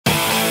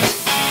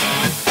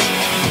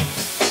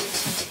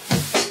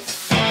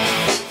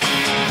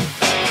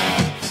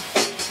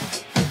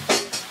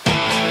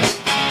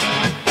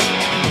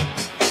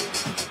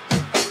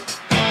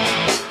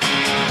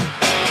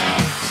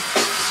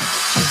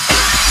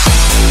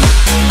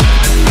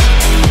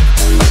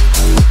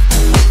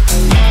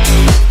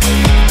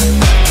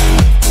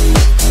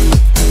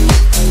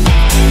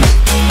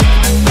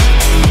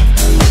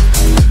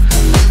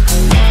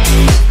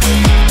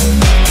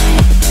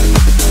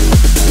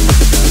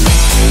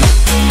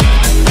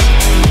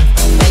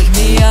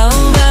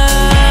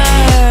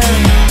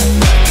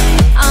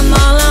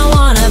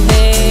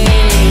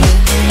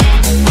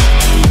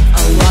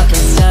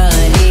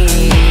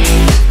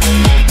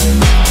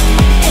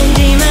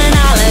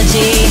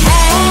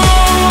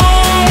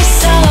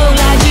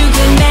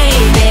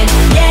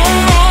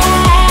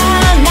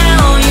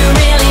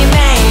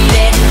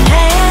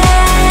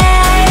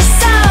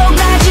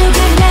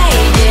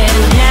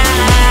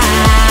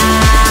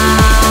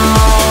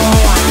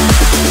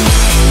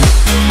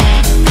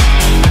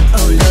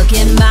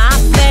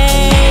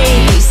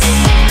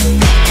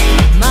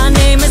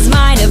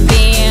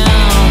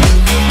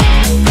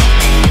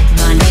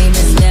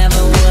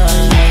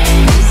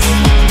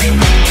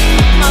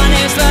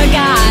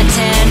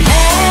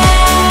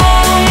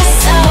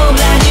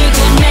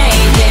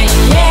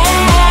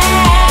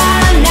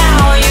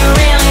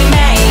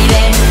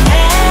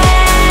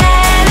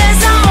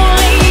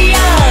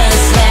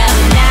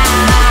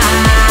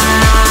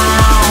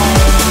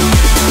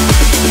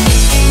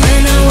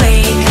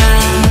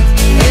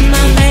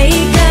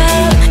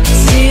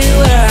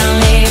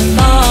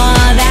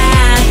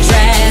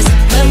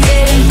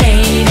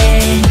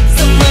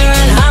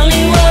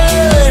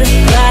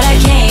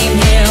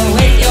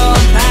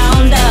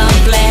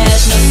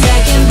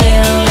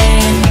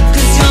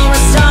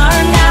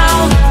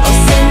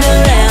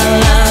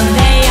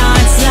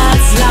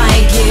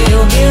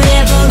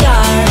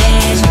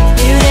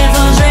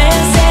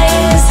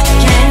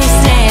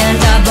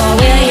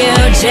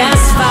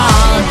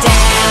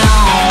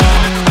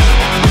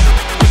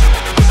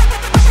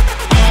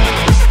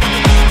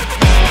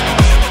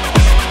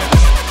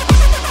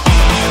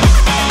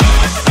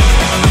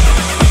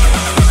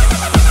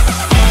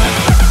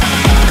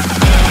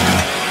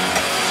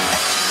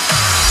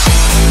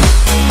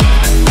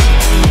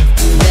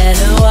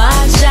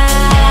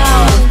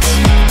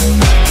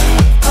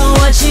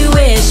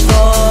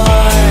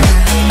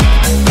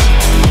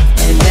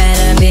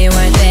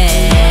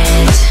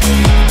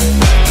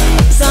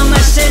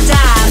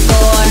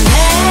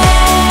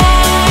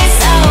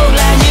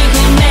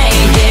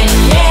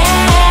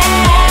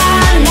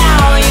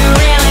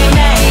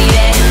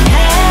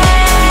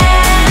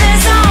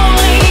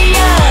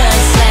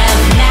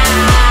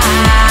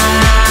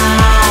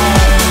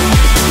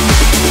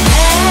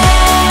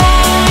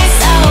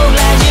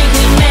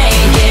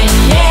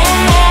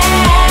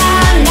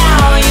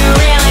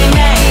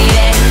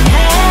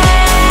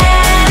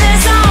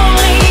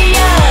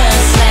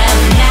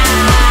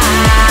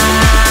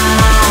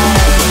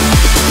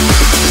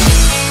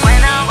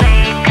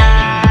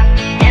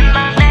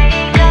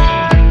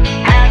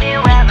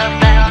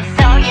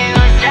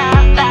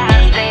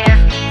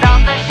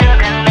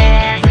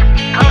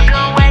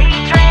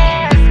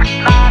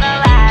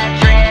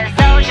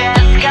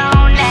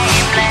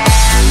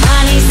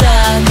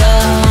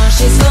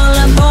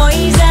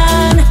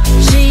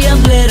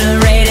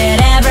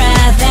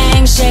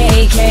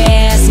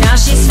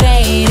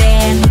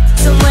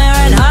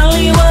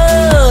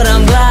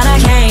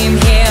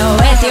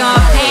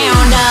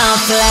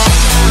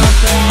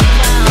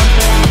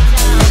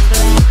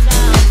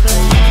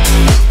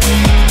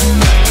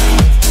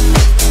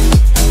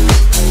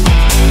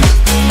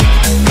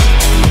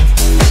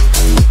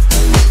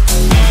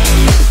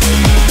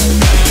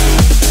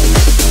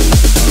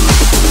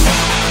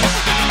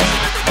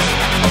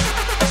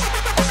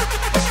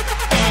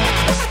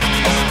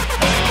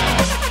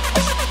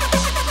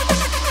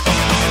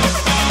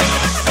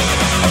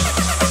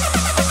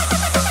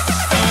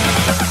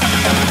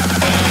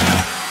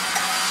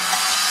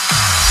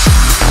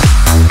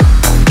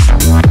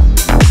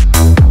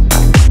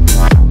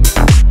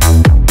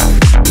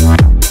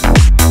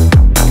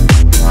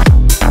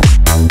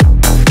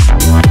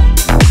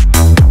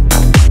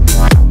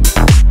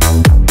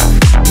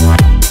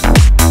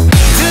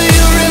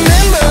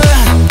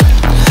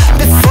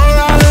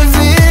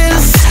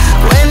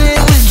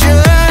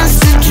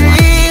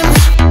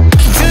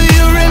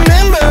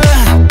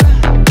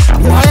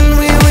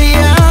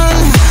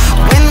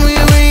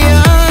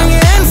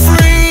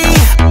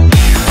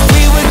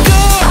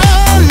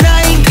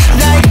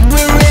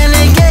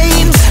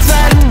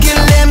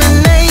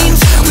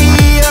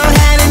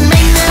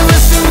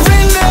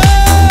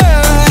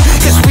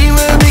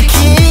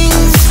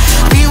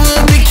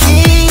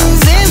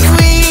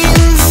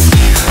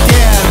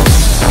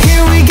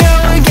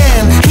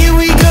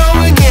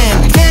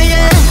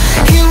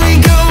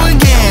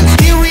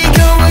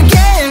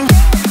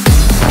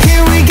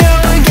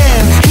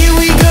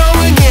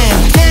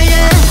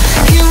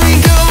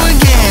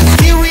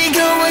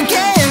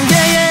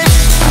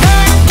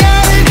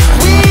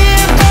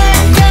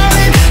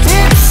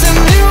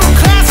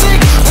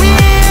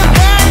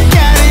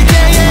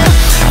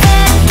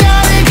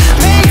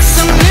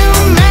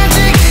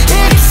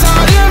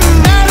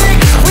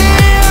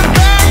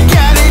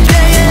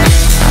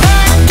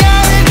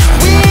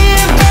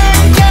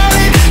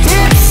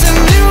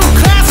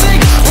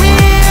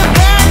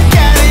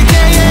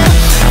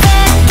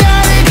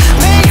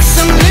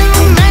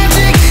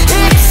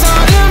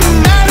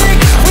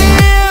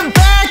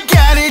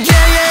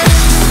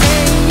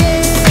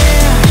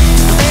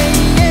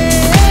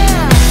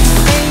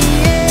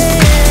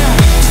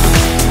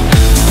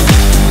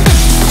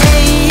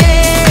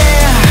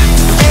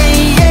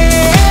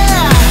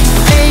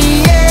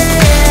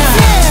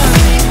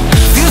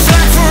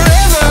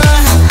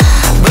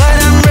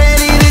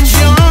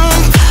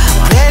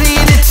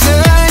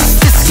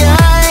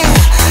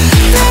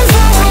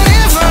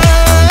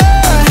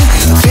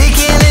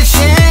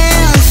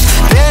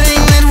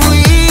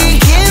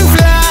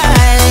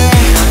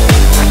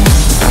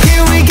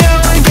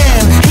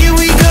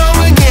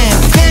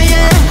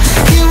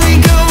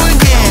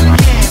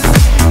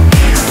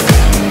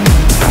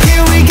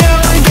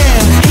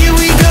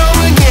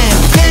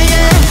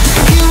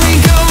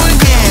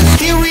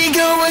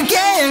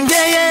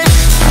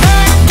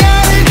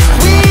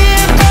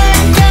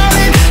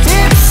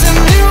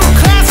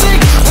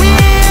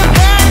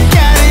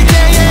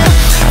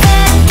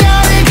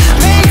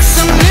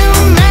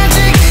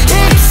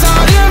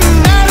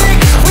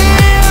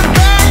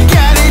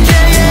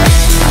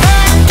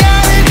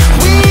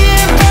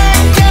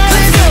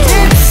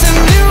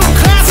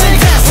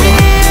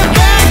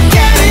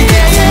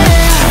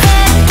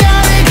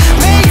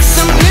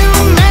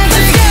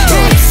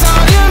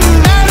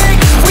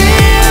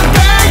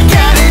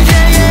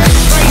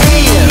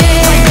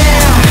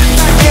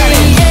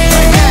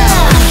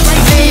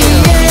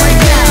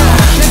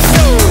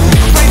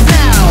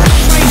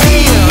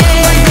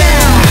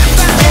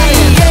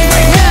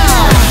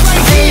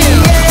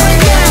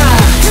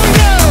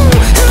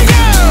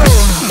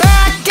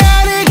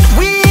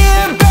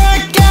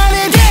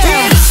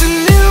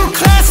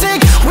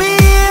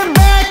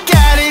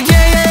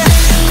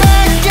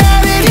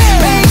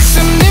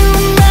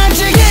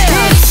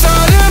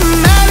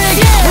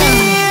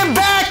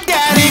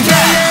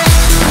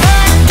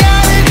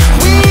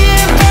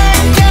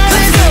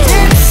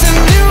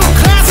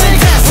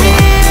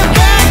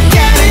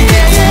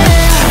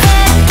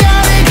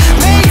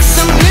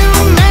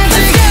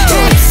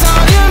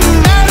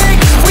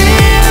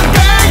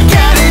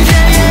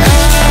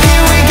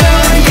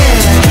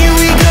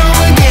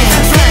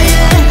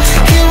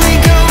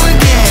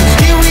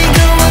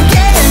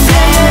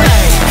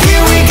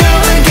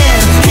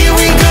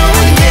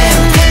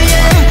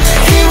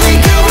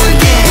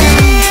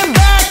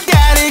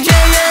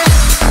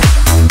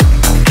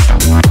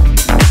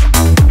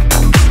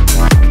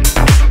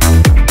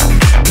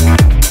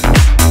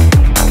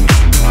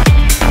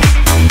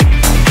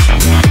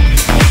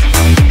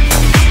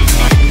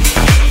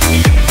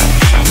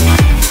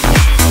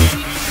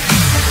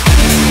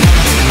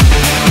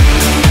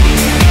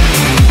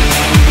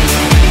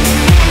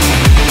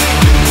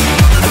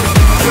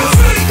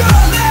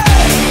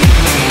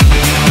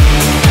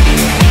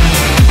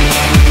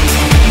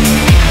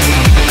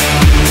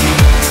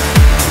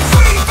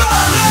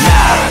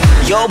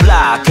your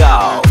block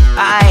off.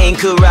 I ain't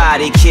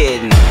karate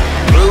kidding.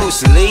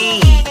 Bruce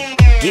Lee,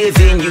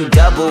 giving you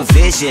double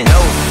vision. No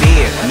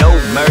fear, no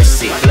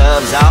mercy.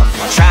 Gloves off,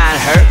 try and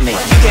hurt me.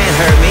 You can't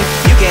hurt me,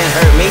 you can't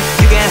hurt me,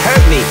 you can't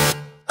hurt me.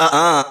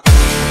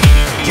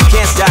 You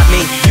can't stop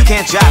me, you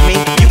can't drop me,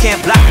 you can't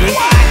block me.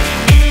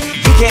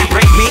 You can't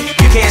break me,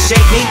 you can't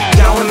shake me,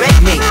 don't make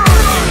me.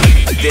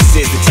 This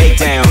is the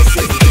takedown.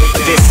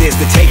 This is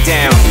the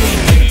takedown.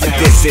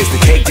 This is the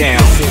takedown.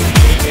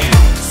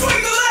 Swing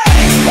the leg.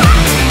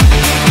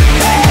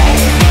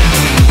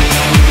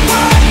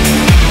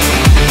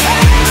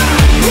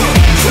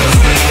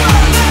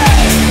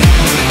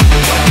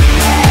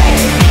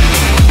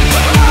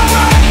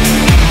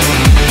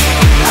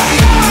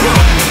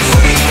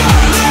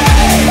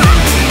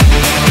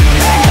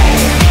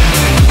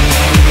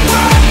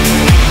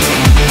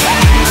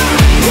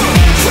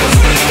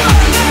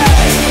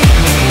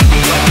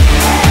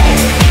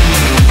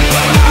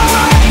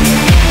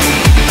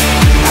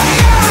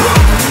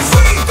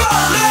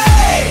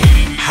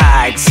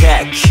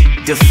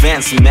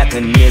 Defense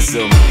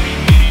mechanism,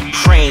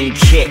 crane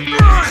kick,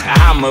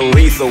 I'm a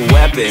lethal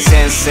weapon.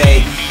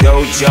 Sensei,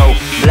 dojo,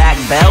 black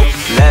belt,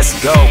 let's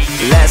go,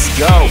 let's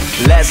go,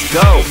 let's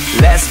go,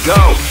 let's go.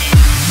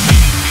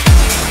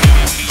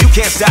 You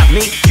can't stop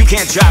me, you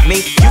can't drop me,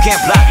 you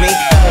can't block me.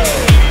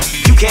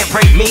 You can't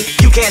break me,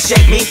 you can't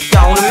shake me,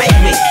 don't make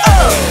me.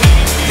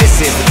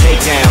 This is the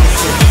takedown.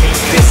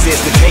 This is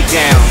the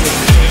takedown.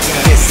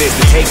 This is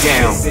the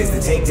takedown. This is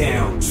the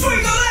takedown.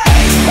 Swing the leg.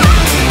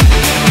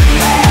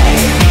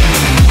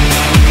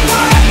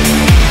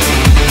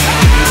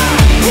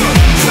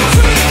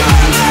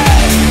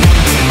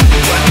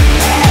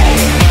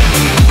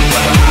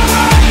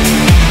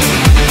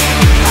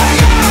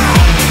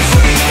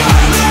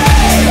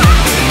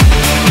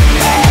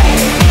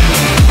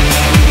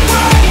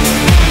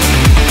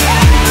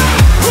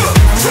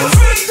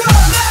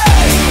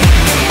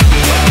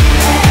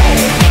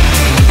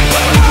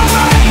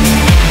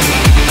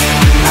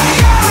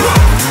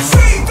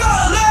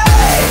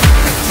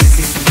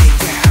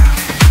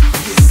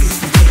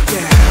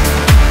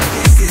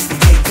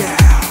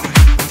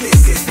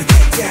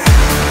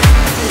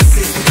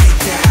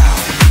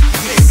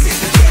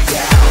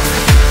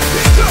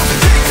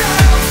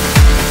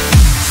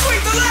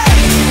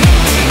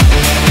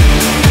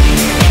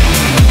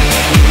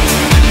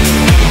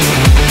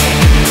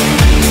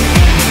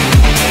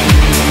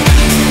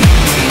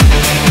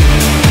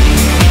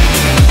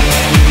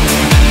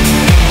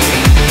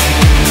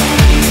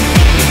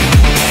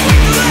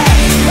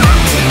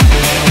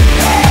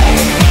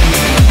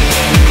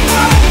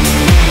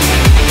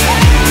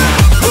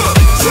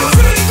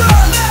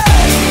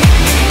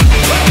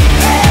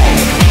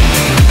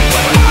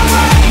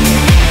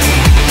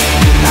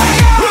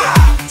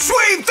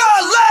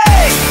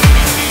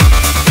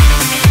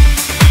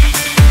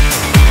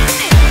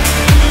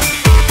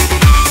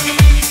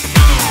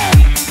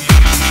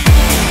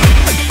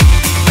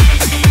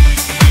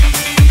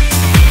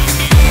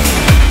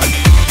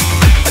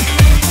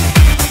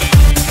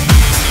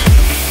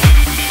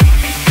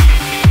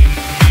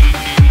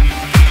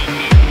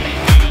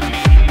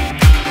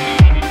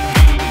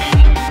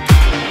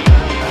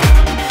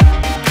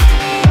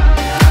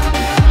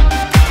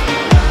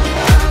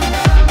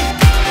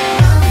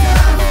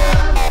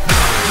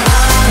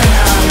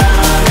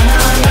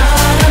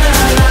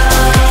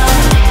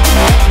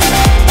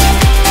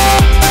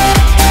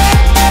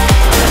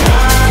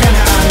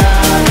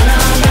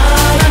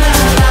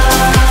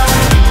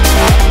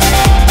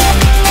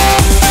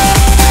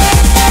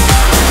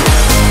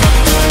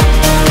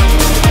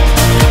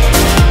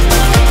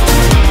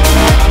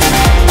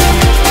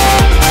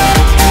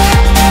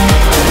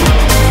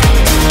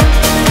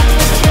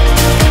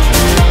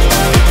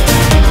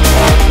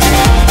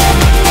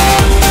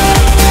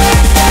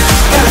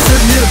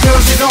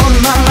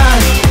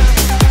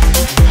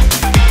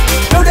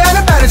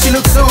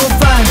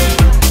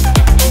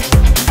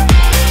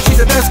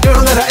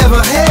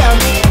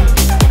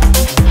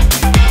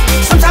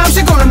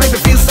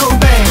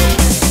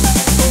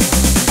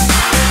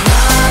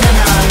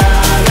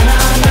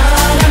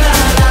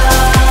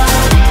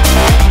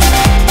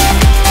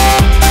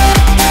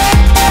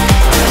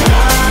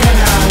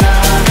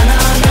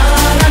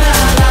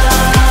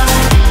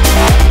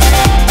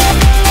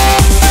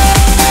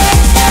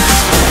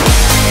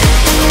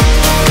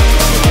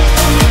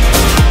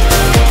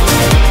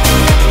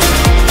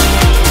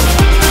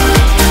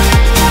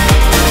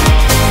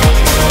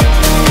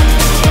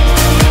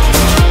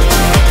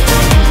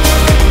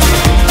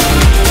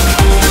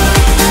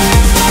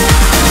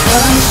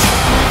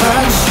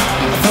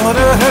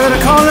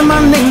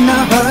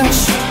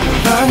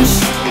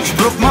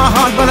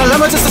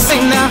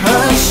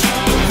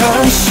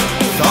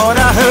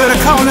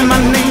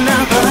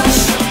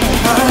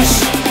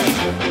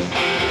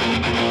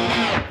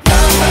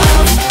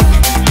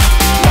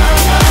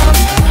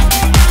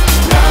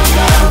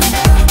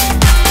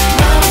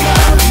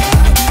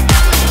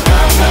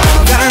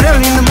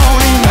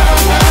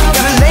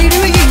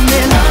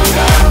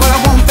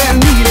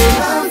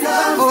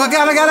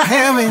 gotta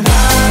have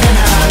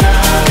it.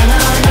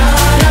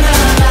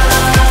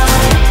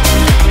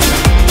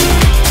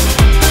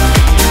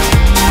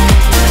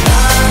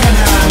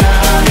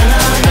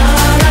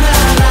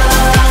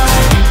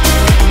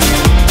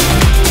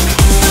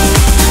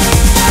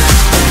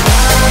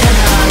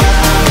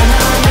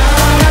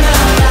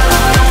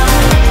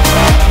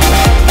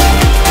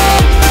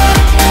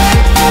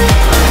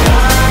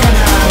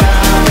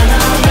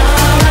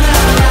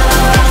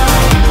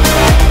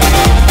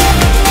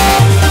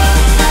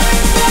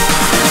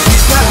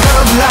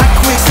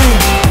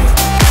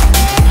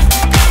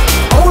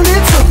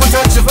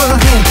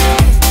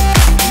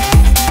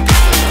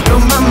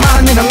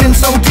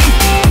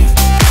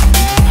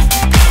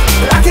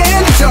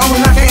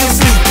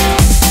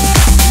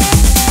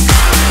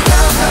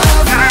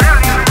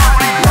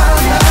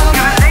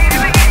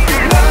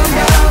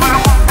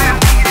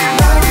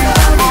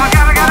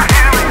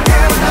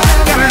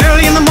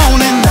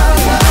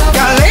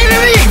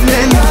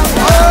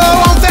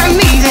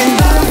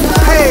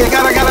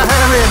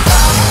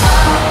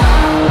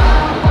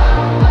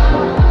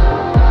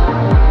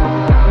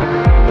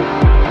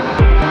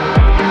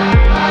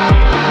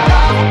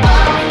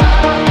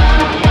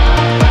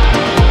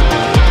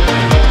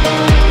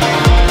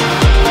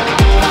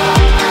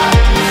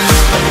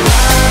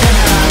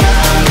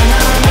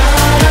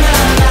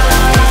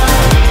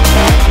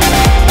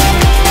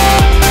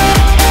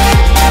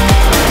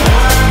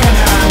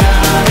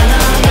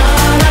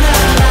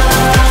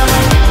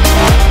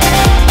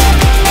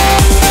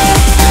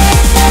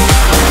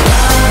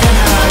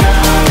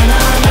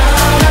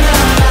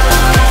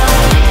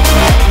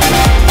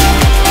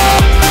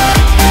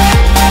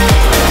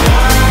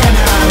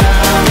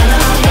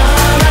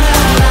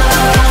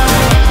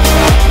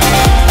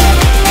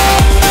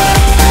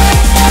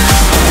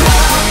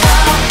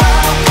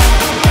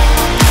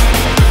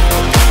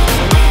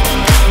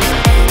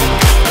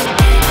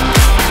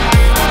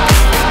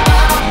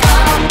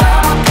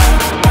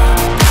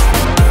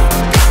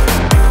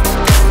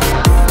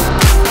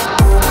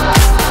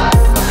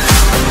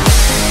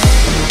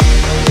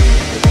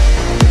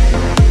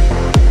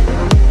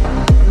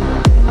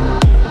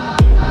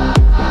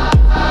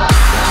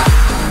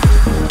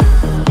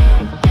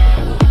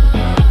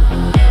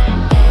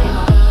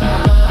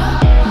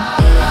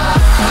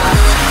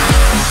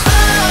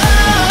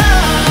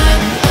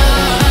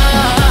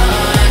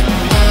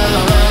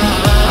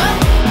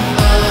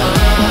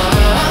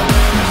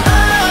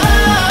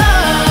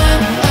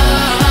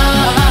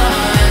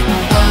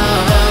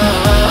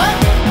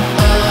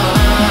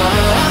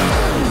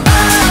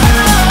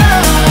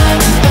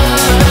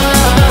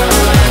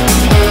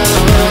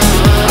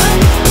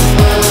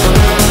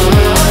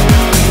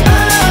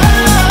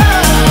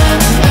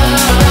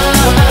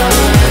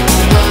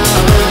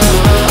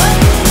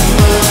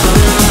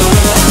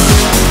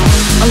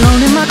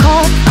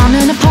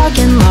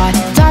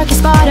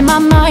 my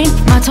mind,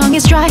 my tongue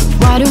is dry.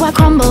 Why do I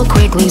crumble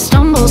quickly,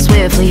 stumble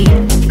swiftly?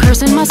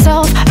 Cursing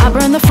myself, I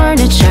burn the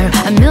furniture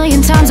a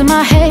million times in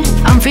my head.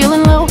 I'm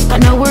feeling low,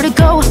 got nowhere to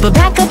go, but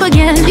back up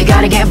again. You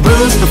gotta get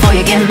bruised before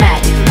you get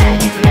mad.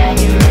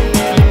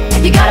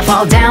 You gotta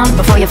fall down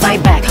before you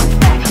fight back.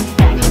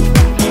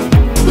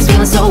 Was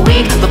feeling so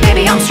weak, but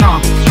baby I'm strong.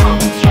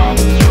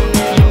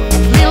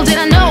 Little did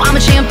I know I'm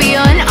a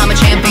champion, I'm a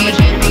champion,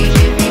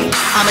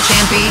 I'm a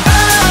champion.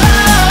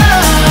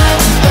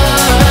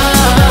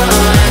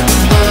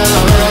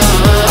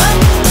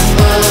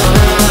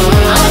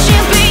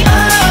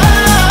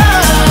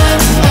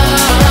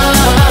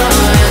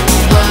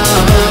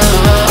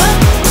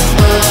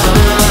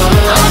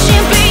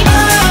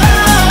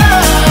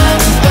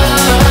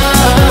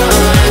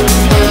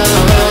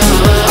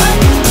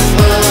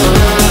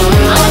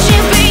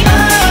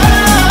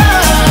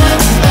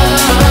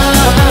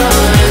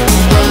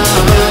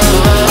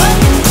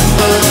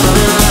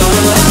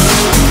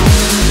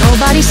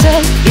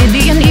 Said it'd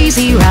be an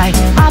easy ride,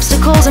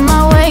 obstacles in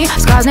my way,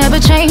 scars never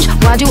change.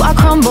 Why do I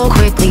crumble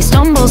quickly,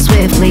 stumble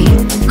swiftly?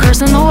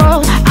 Cursing the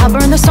world, I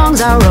burn the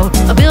songs I wrote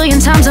a billion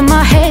times in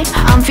my head.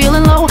 I'm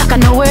feeling low, got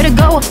nowhere to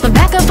go, but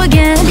back up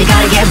again. You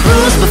gotta get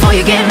bruised before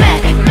you get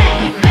mad.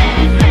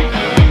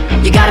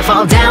 You gotta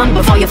fall down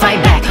before you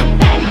fight back.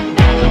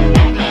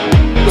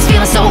 Was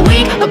feeling so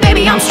weak, but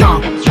baby I'm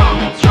strong.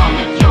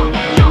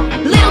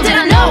 Little did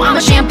I know I'm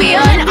a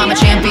champion, I'm a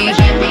champion,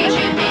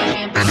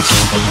 I'm a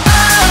champion.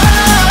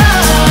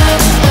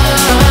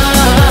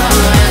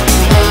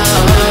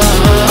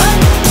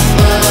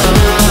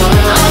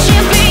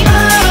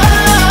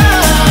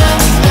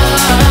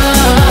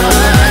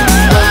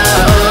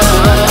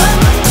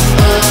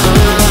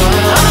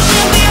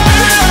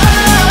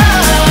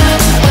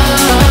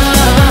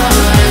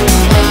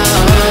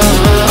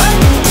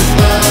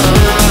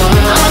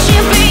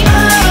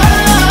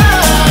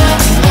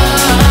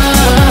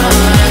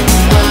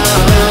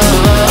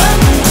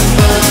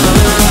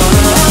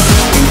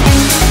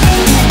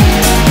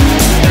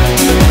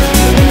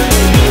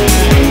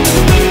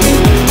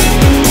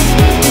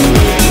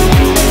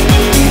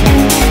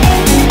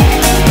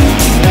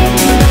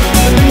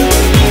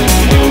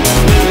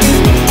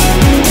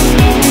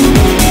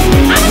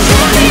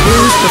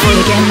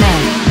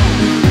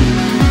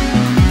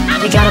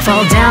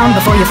 Fall down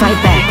before you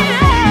fight back.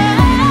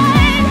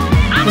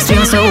 Was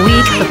feeling so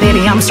weak, but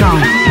baby I'm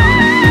strong.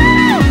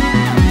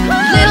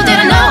 Little did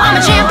I know I'm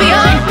a champion,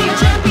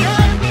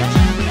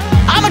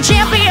 I'm a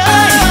champion,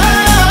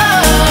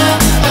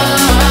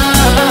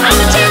 I'm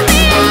a champion, I'm a champion, I'm a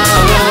champion.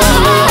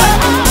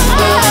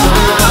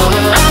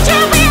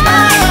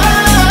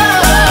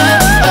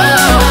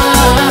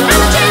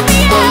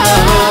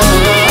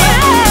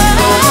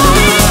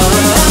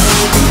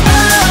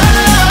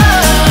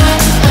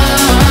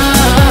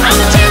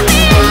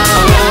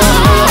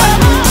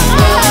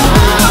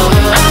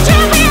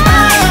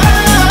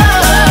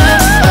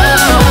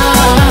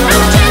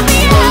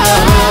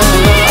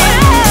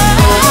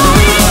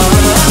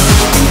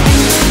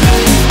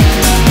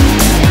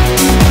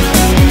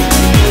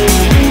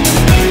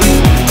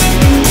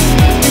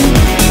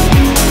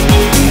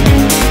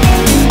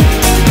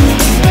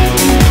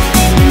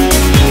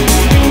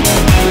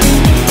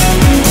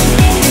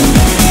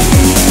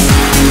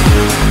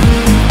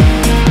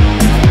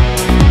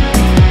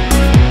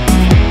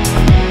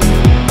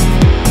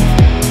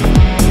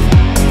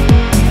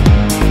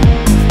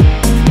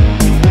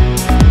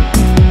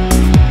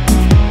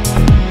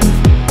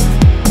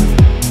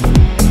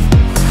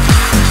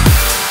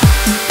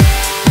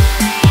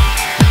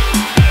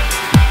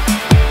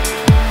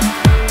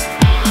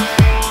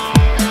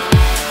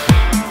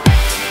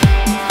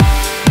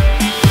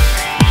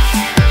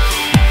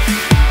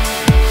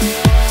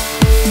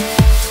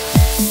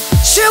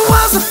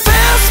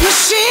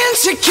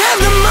 She kept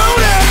the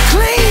motor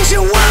clean. She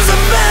was the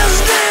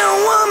best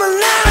damn woman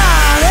that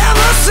I'd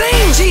ever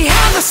seen. She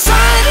had the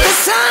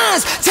sightless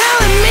eyes,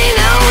 telling me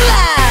no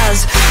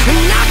lies, and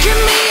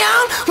knocking me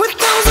out with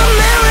those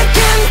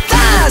American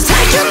thighs.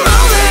 Taking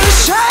more than a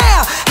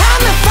share, had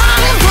me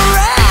fighting for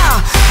air.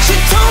 She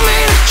told me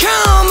to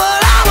come,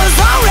 but I was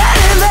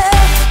already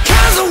there.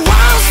 'Cause the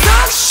world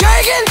started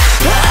shaking,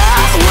 the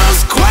earth was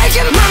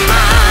quaking, my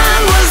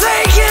mind was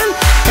aching,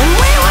 and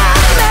we were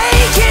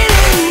making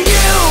it.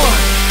 You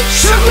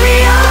shook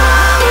me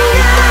up.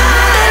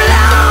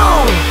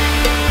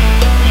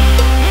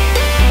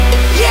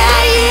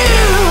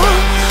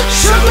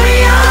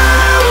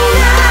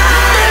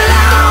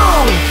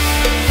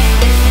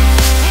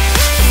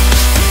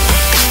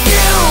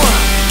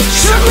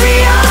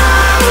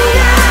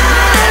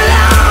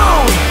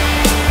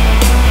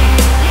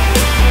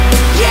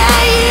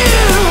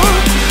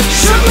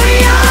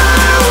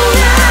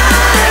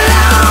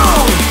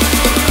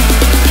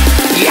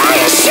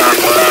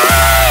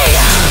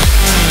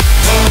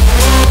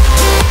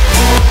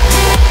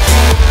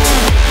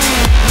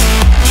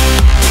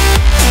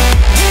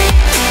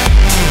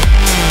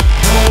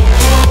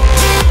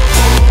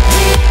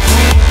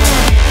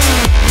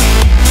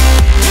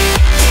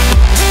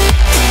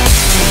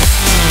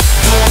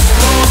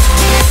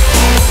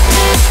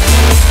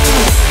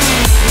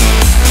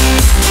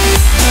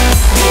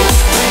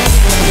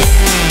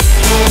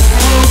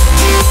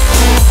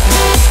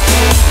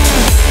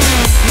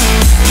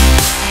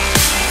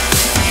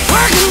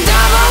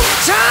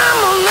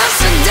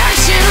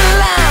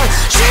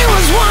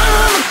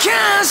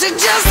 are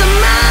just a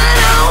mine,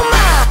 oh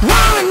my.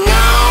 Wanna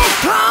know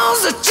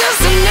applause are just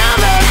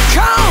another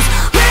cause.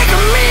 Make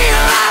a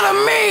meal out of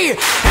me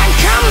and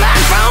come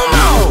back for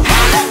more.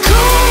 Had to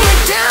cool me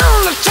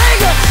down to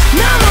take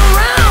another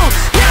round.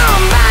 Now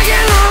I'm back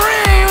in the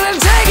ring to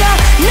take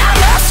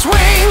another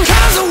swing.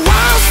 Cause the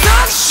world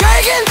starts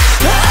shaking,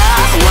 the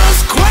earth was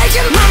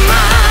quaking, my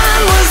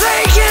mind was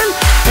aching,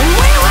 and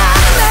we were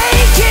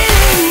making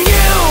it.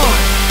 You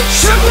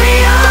shook me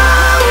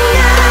all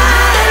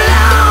night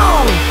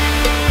long.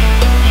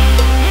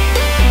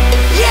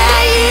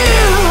 Yeah, you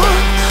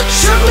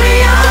shook me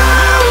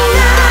all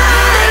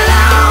night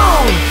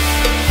long,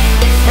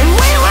 and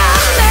we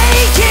were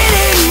making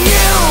it.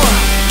 You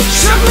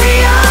shook me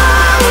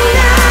all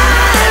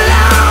night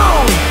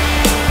long.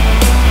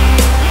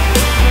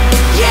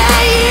 Yeah,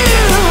 you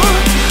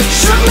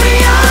shook me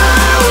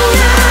all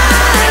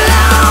night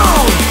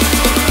long.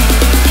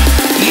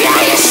 Yeah,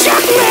 you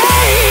shook me.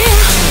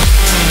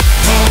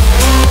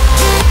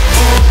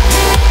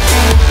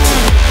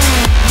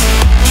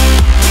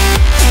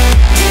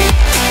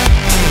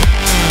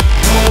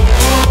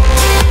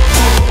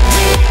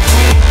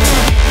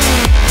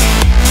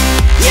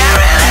 You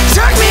really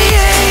took me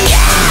in.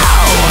 You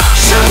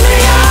shook me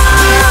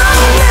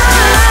all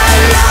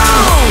night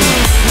long.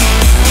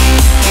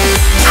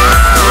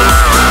 Oh,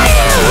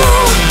 you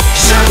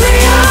shook me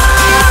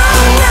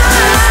all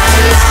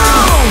night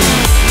long.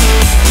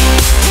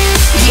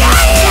 Yeah,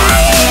 you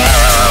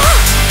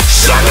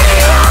shook me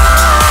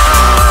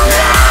all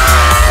night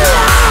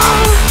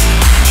long.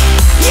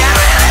 You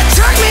really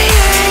took me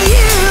in.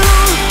 You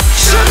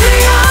shook me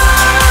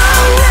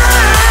all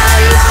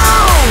night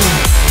long.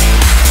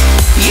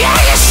 Yeah,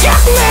 you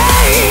shook me.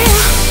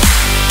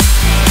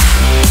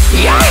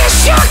 Yeah, you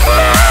shook me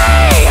all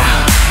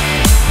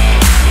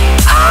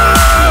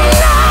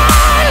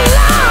night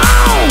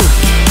long.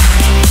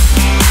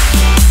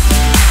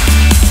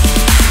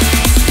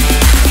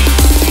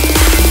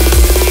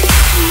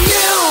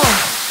 You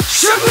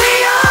shook me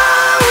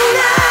all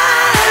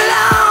night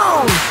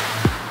long.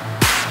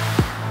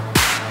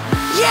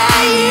 Yeah,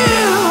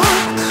 you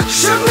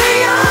shook me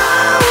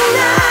all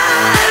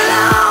night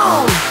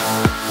long.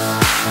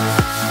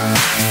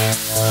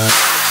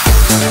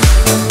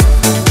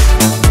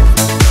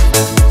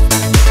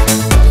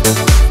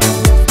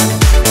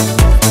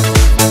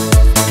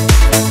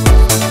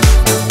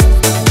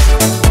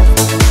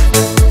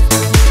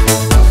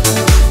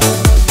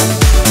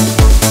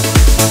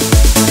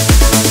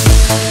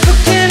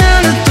 Looking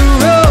out at the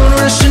road,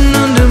 rushing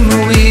under my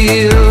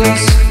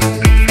wheels.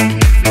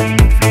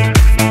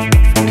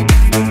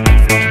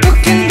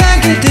 Looking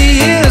back at the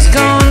years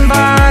gone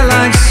by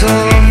like so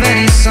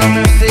many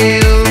summer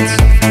fields.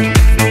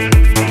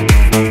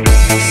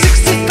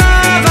 65,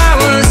 I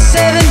was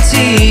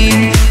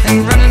 17 and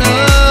running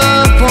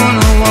up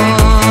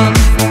 101.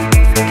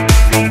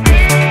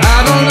 I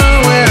don't know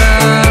where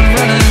I'm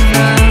running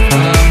now,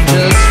 I'm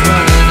just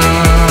running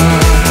on.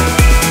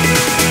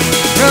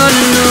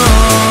 Running on,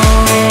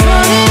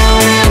 running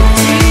on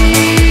empty,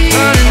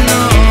 running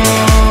on,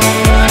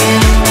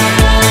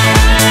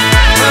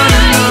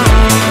 running on,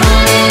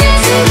 running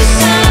into the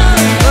sun,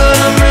 but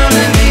I'm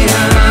running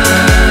behind.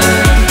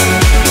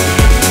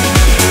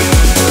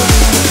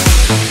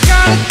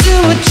 Gotta do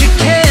what you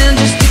can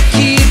just to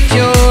keep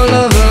your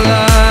love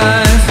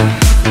alive.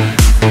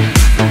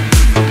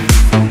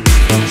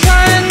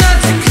 Trying not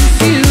to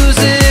confuse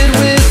it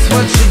with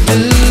what you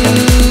do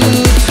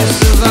to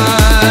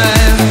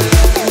survive.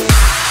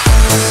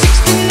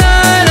 69,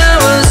 I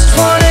was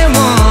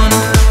 21,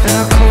 and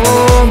I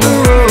called the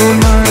road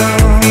my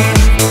own.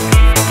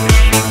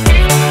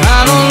 I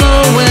don't know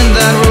when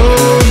that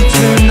road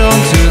turned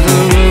onto the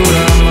road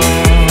I'm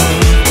on.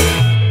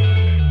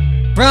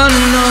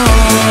 Running on,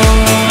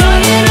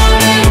 running on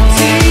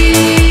empty,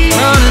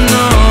 running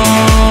on,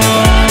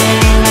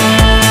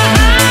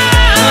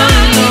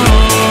 running on,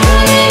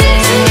 running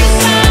into the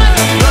sun,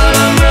 but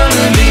I'm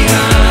running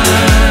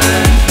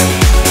behind.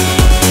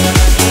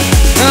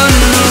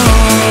 Running on,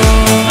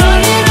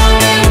 running on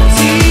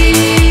empty,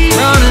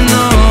 running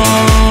on,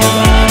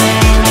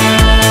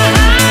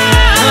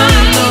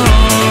 running on,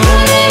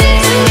 running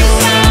into the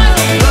sun,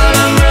 but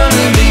I'm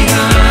running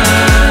behind.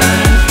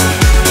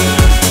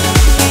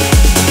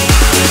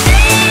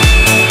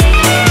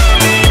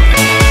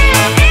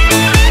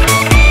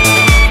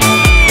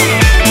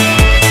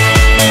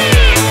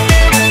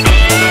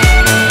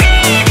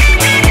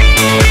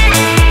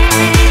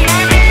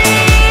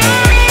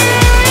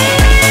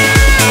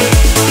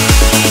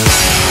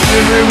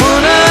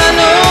 Everyone I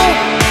know,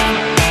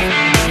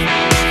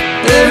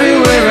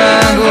 everywhere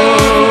I go,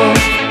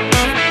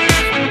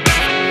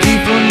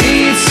 people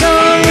need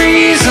some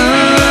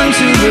reason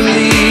to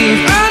believe.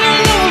 I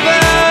don't know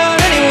about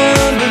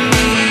anyone but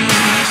me.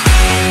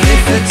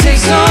 If it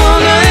takes all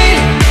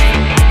night,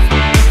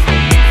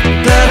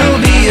 that'll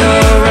be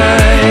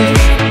alright.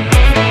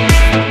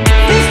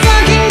 If I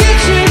can get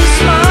you to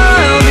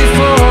smile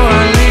before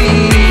I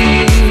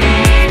leave.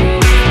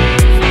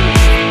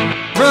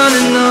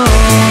 Running on,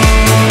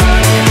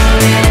 running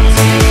on,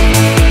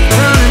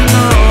 running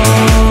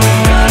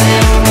on.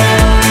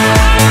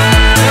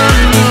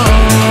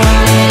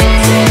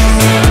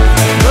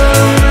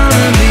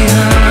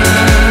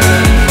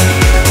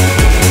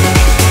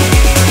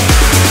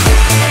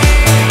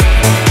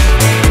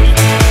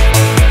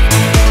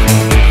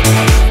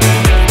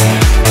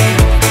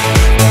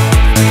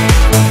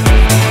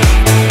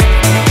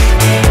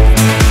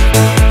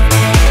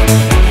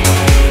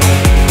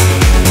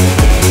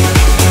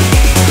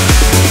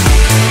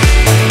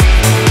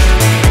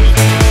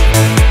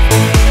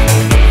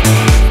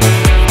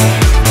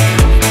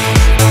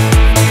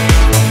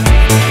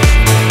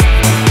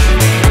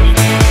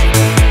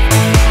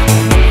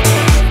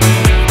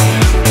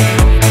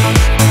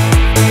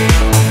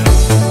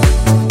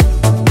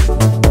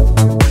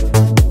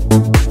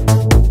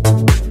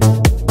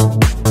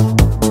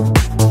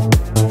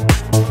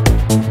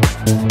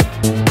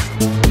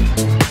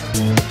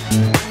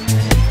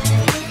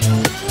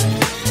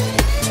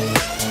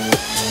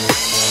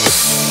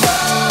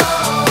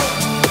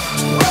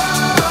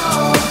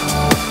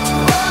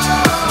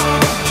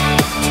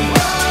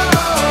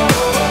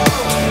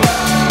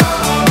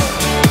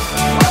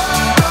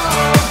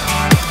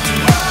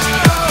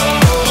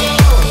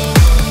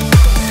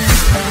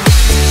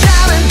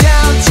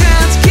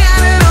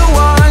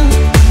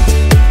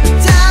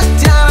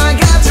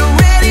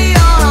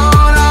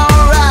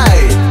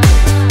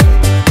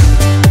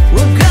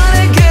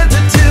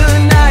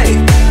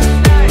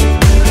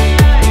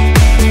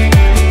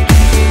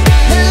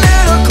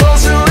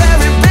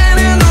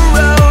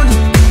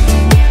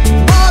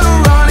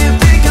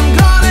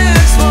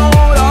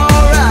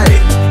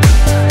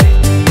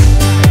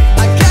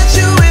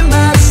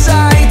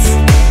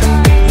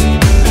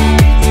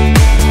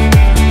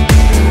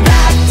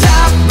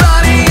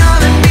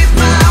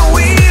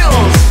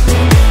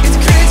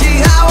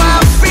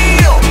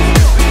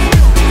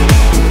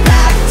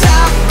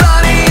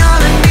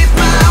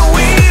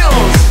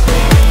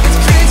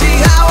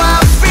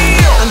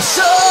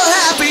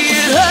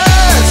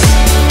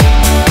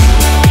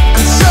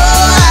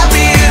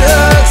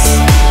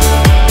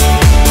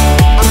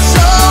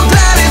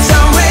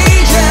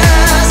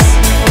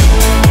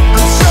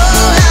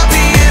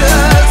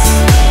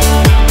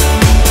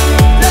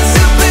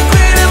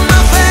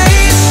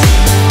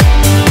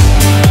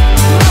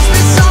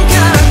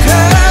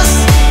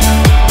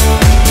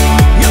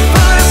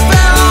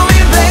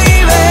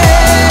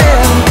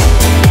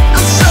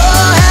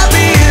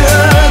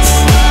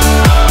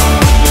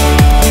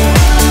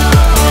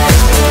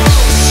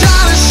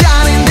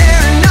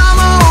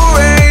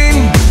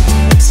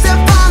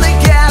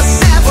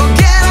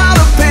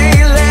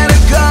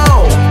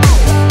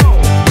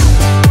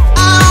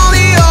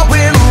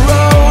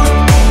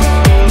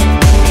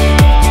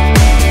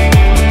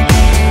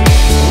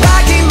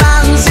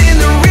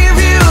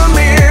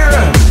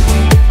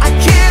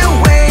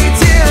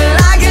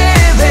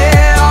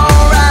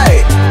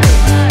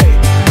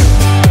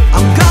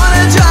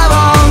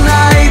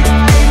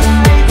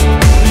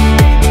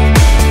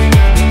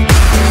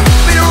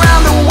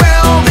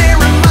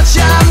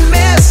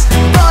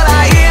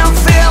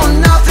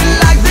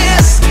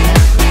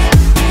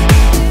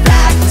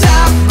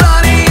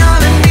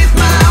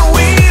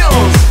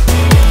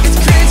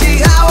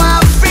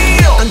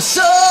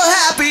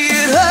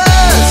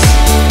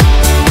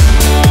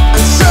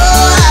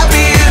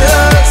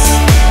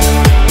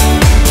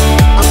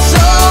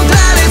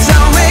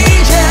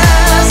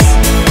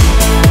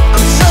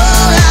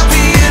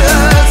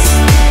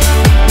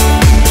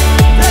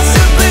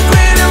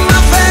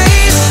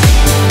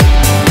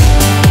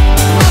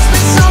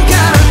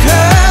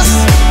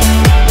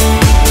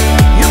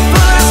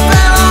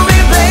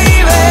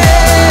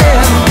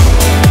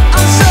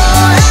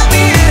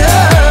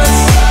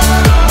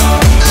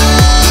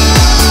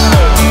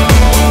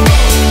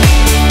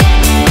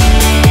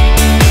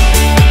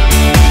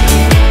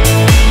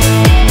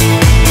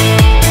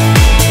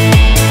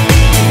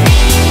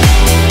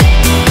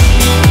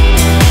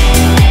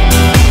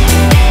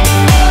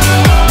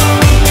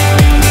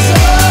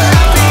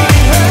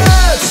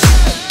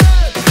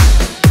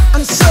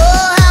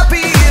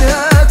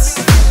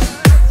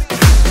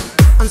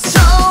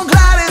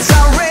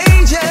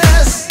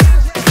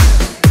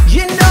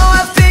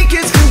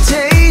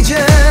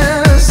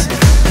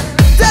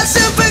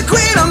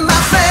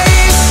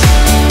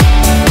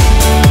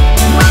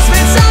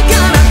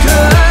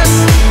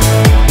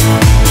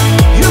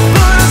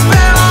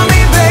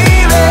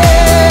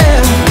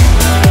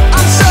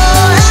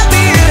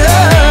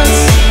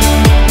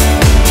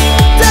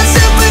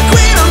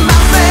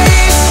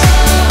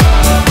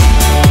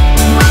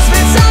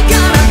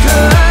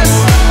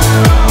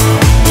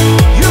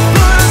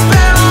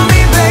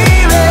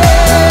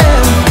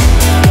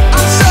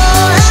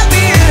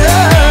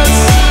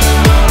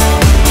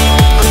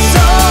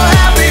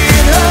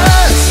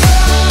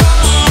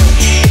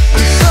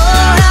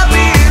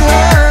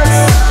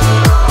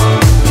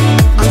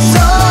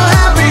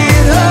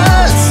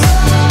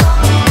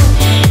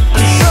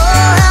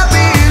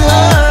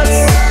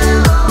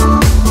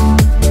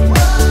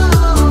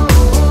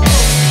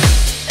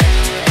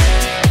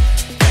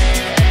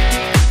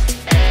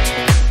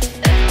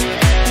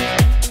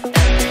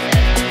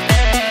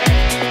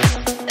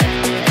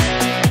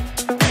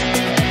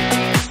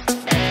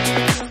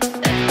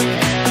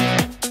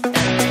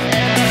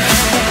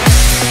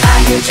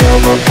 hear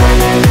trouble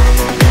coming.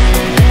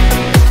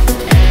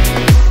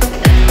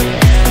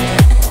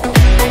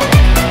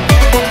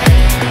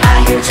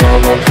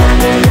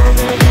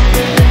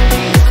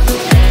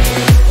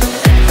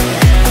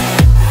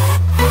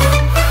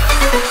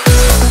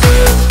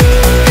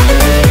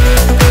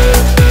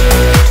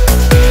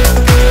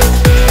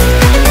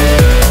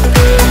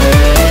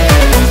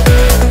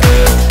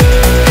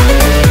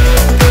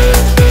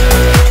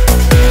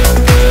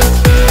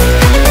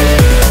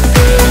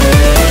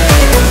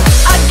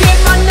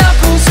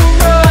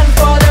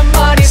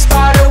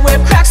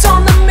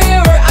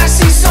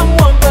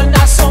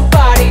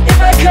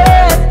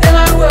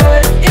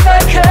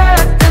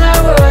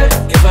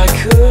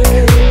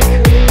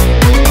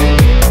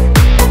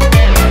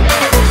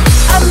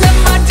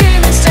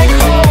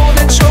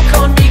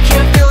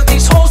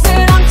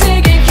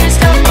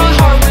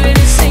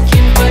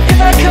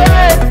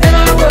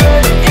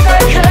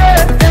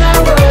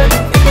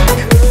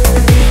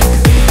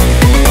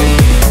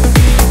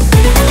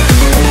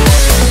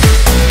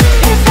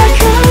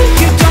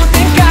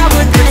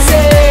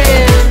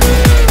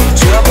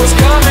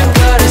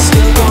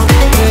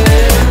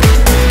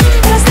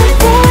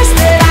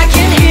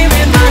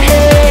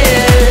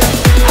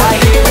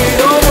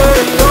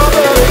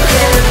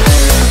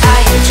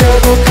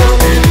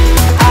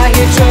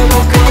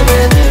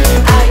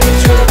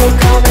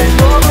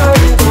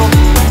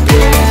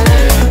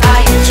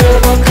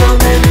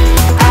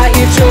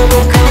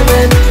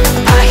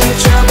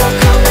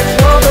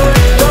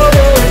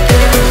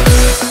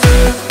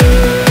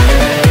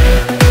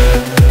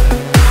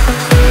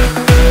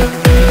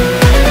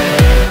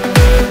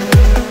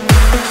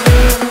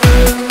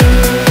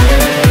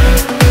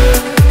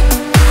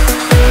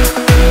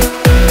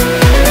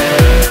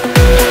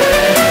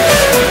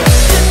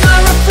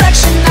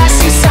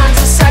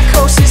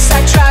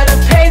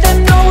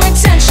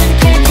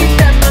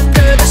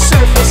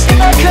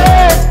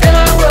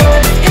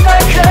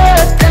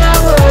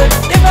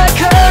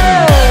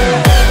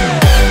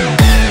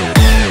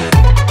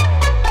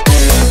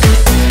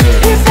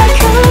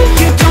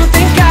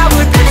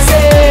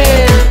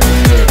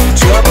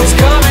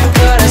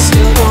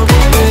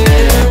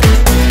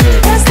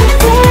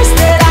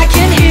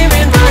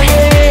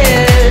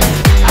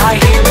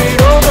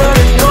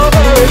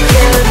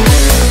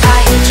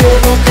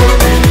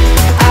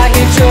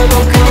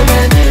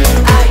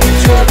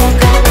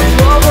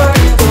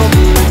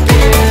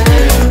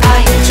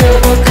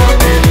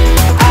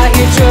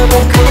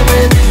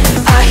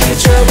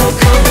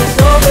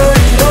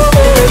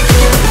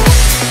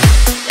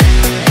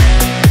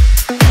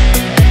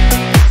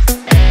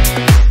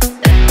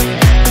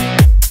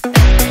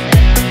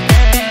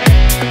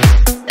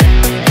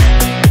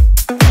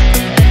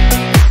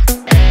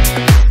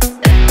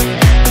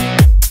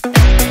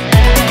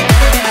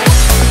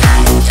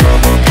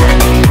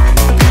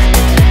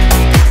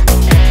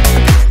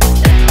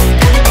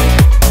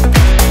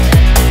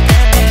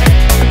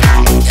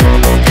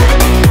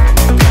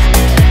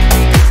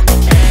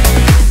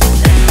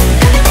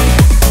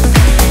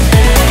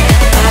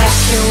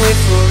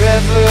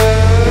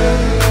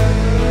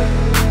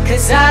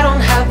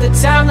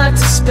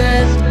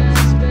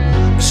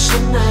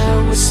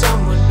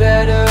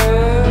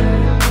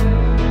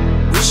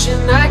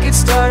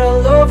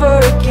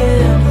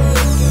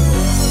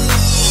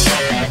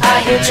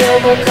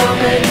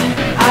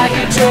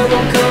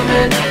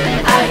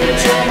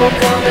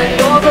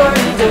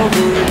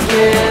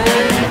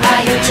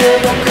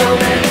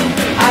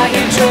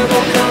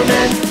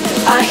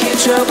 I hear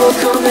trouble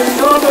coming.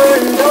 Over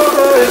and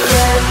over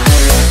again.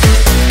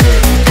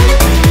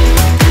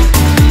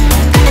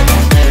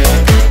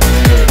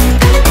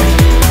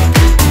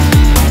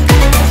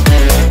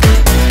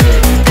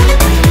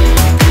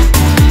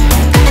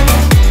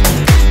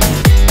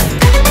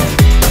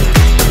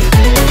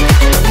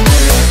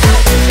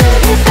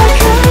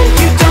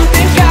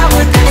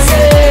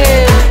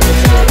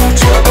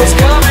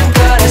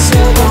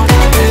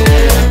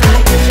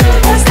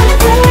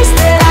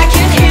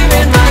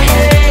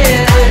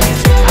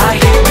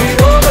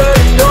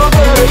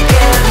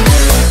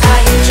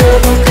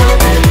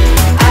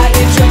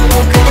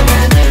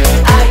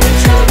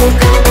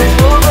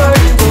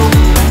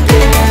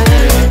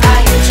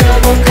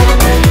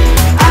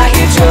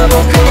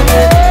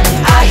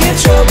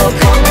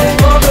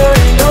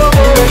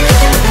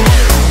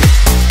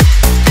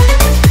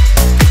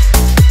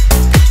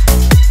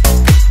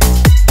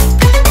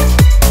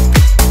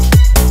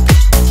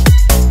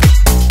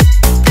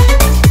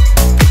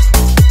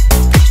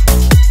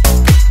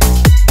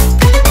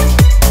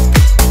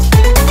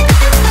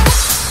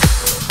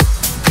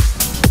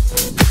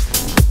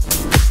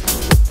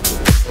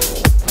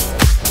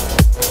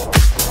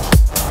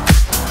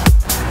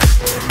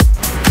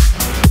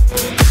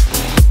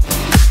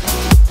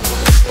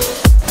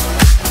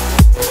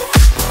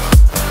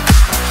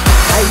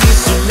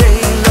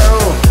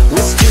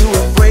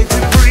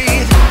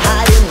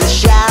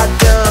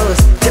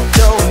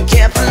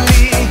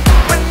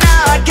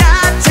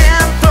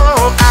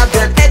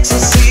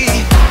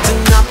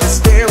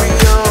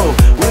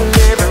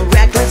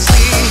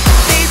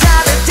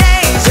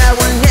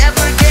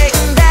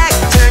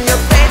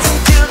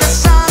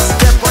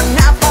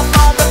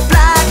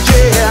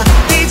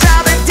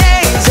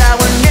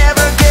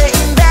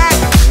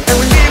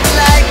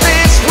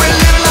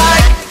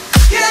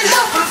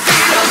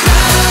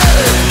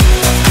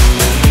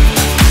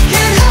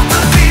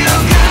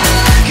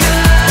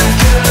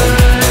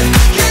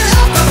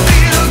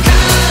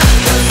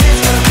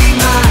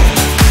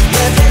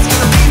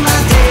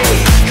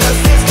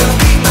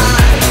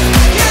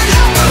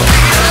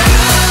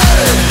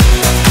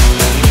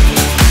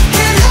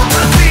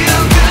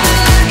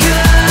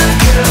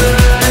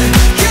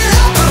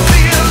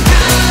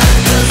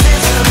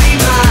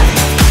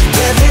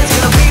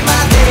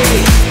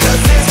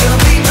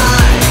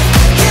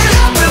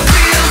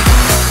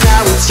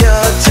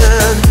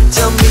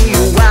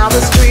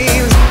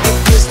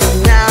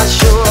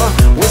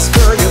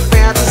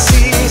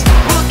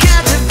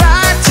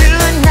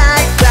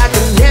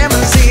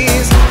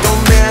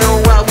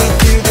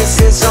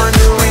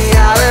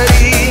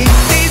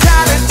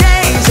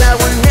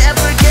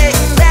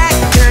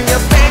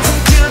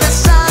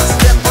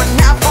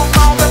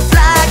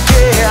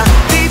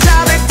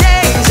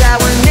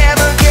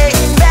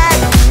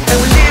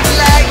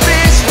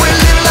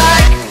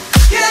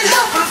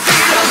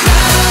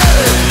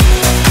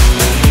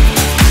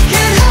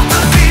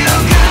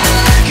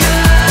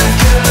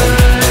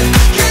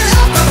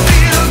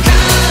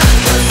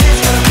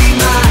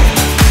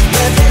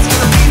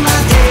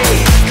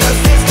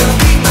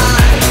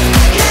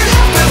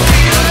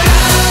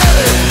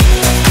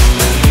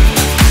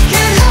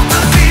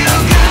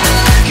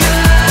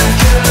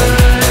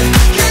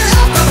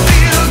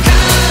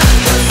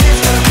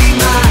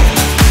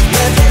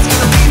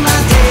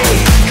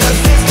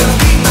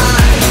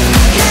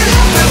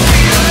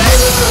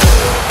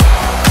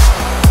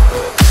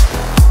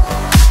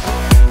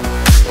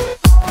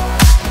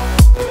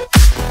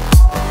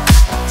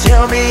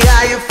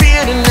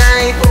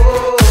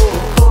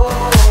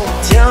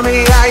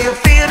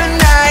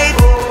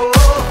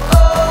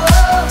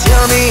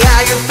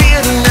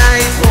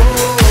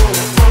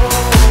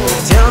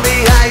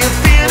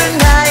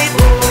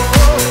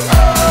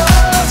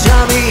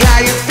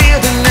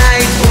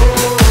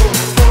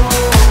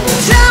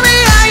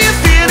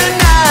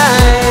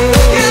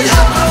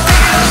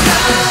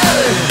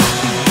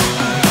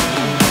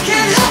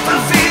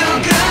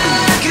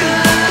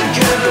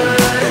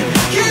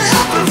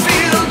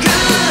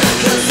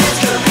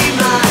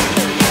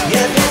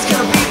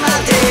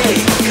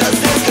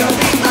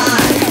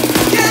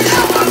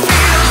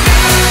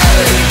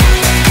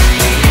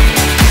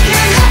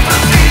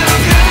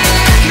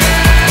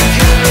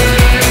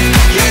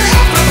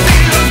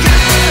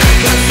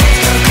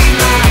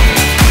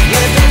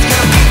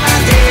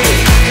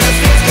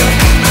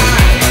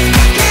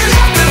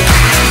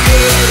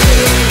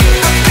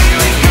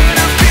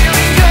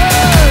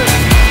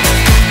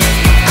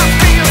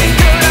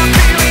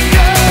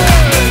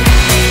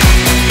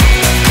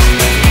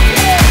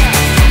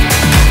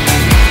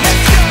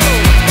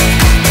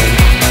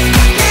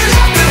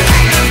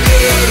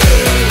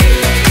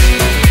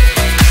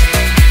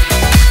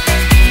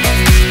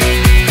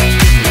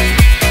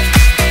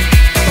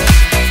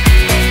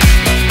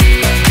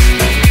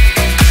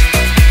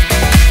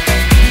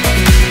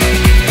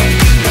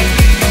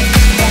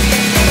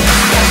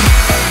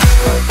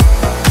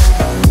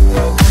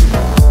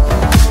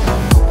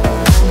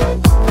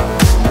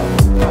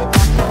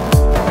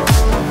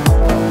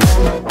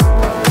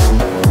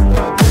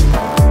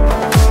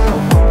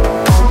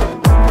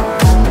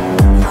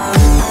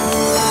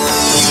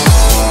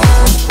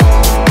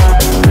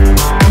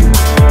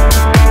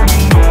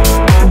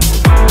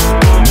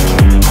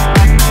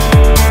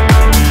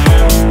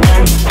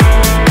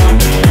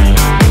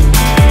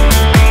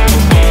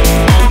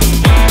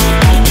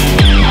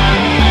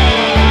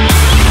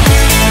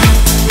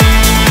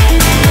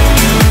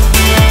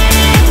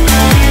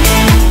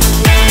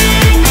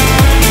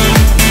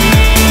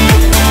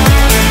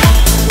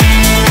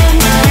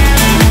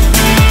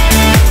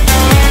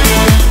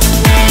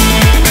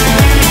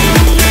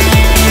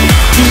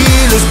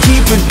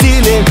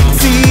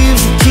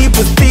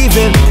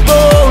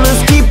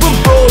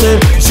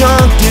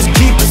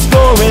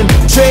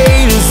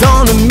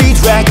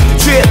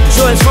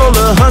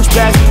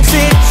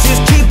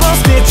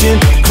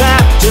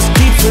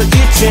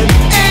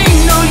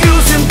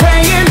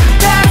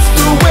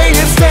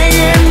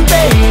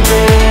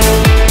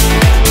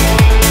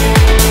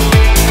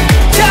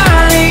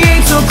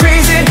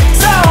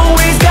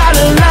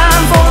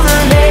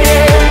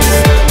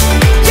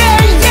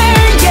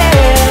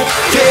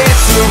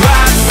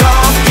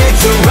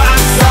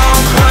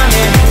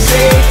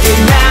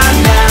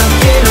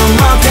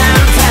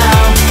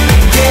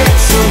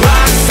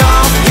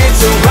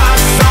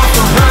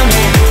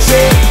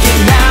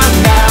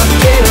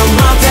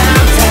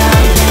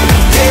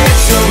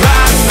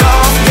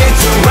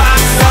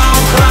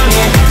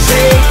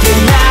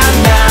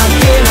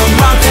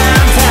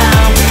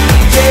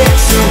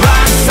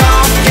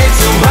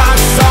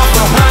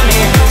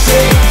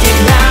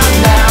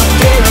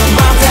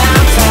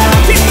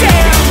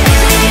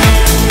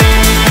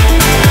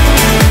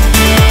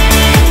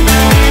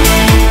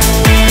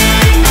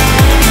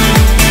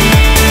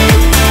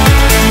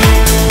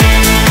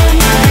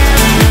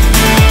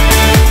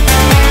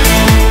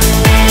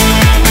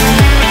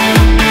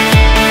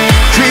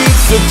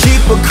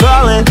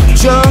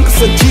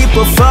 to keep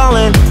her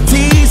falling,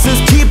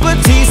 teasers keep her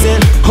teasing,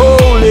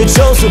 holy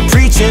Joseph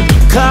preaching,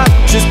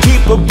 conscious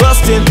keep her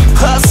busting,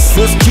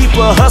 hustlers keep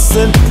her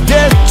hustling,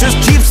 death just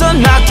keeps her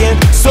knocking,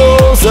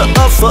 souls are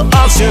up for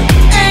auction.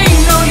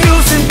 Ain't no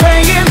use in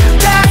paying,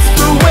 that's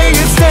the way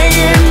it's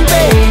staying,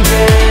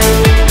 baby.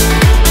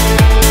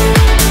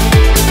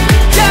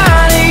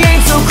 Johnny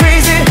ain't so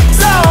crazy,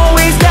 he's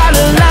always got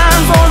a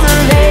line for the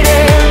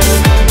ladies.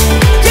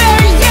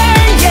 Yeah,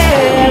 yeah,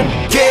 yeah.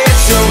 Get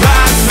your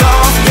rocks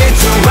off,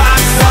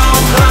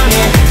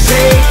 honey.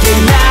 Shake it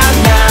now,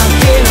 now,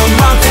 get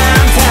 'em all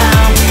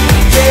downtown.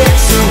 Get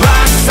your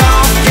rocks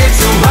off,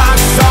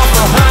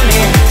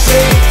 honey.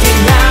 Shake it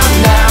now,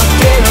 now,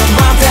 get 'em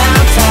all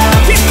downtown.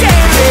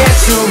 Get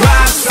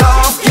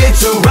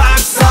your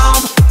rocks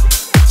off,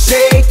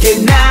 shake it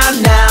now,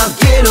 now,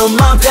 get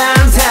 'em all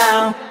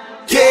downtown.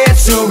 Get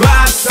your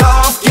rocks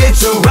off,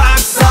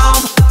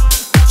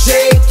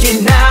 shake it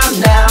now,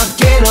 now,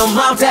 get 'em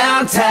all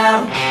downtown.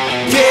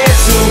 Get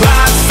your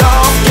rocks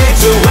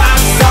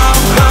off,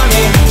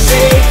 honey.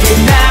 Shake it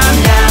now,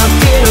 now,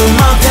 get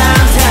 'em all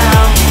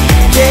downtown.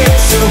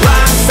 Get your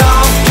rocks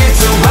off,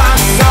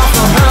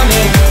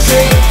 honey.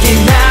 Shake it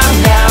now,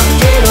 now,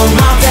 get 'em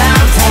all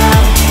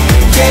downtown.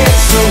 Get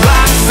your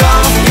rocks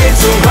off,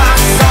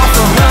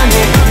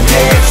 honey.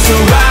 Get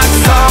your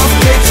rocks off,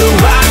 Get your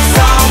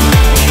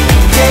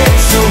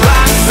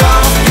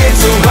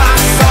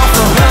rocks off,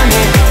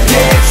 honey.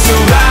 Get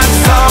your rocks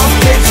off,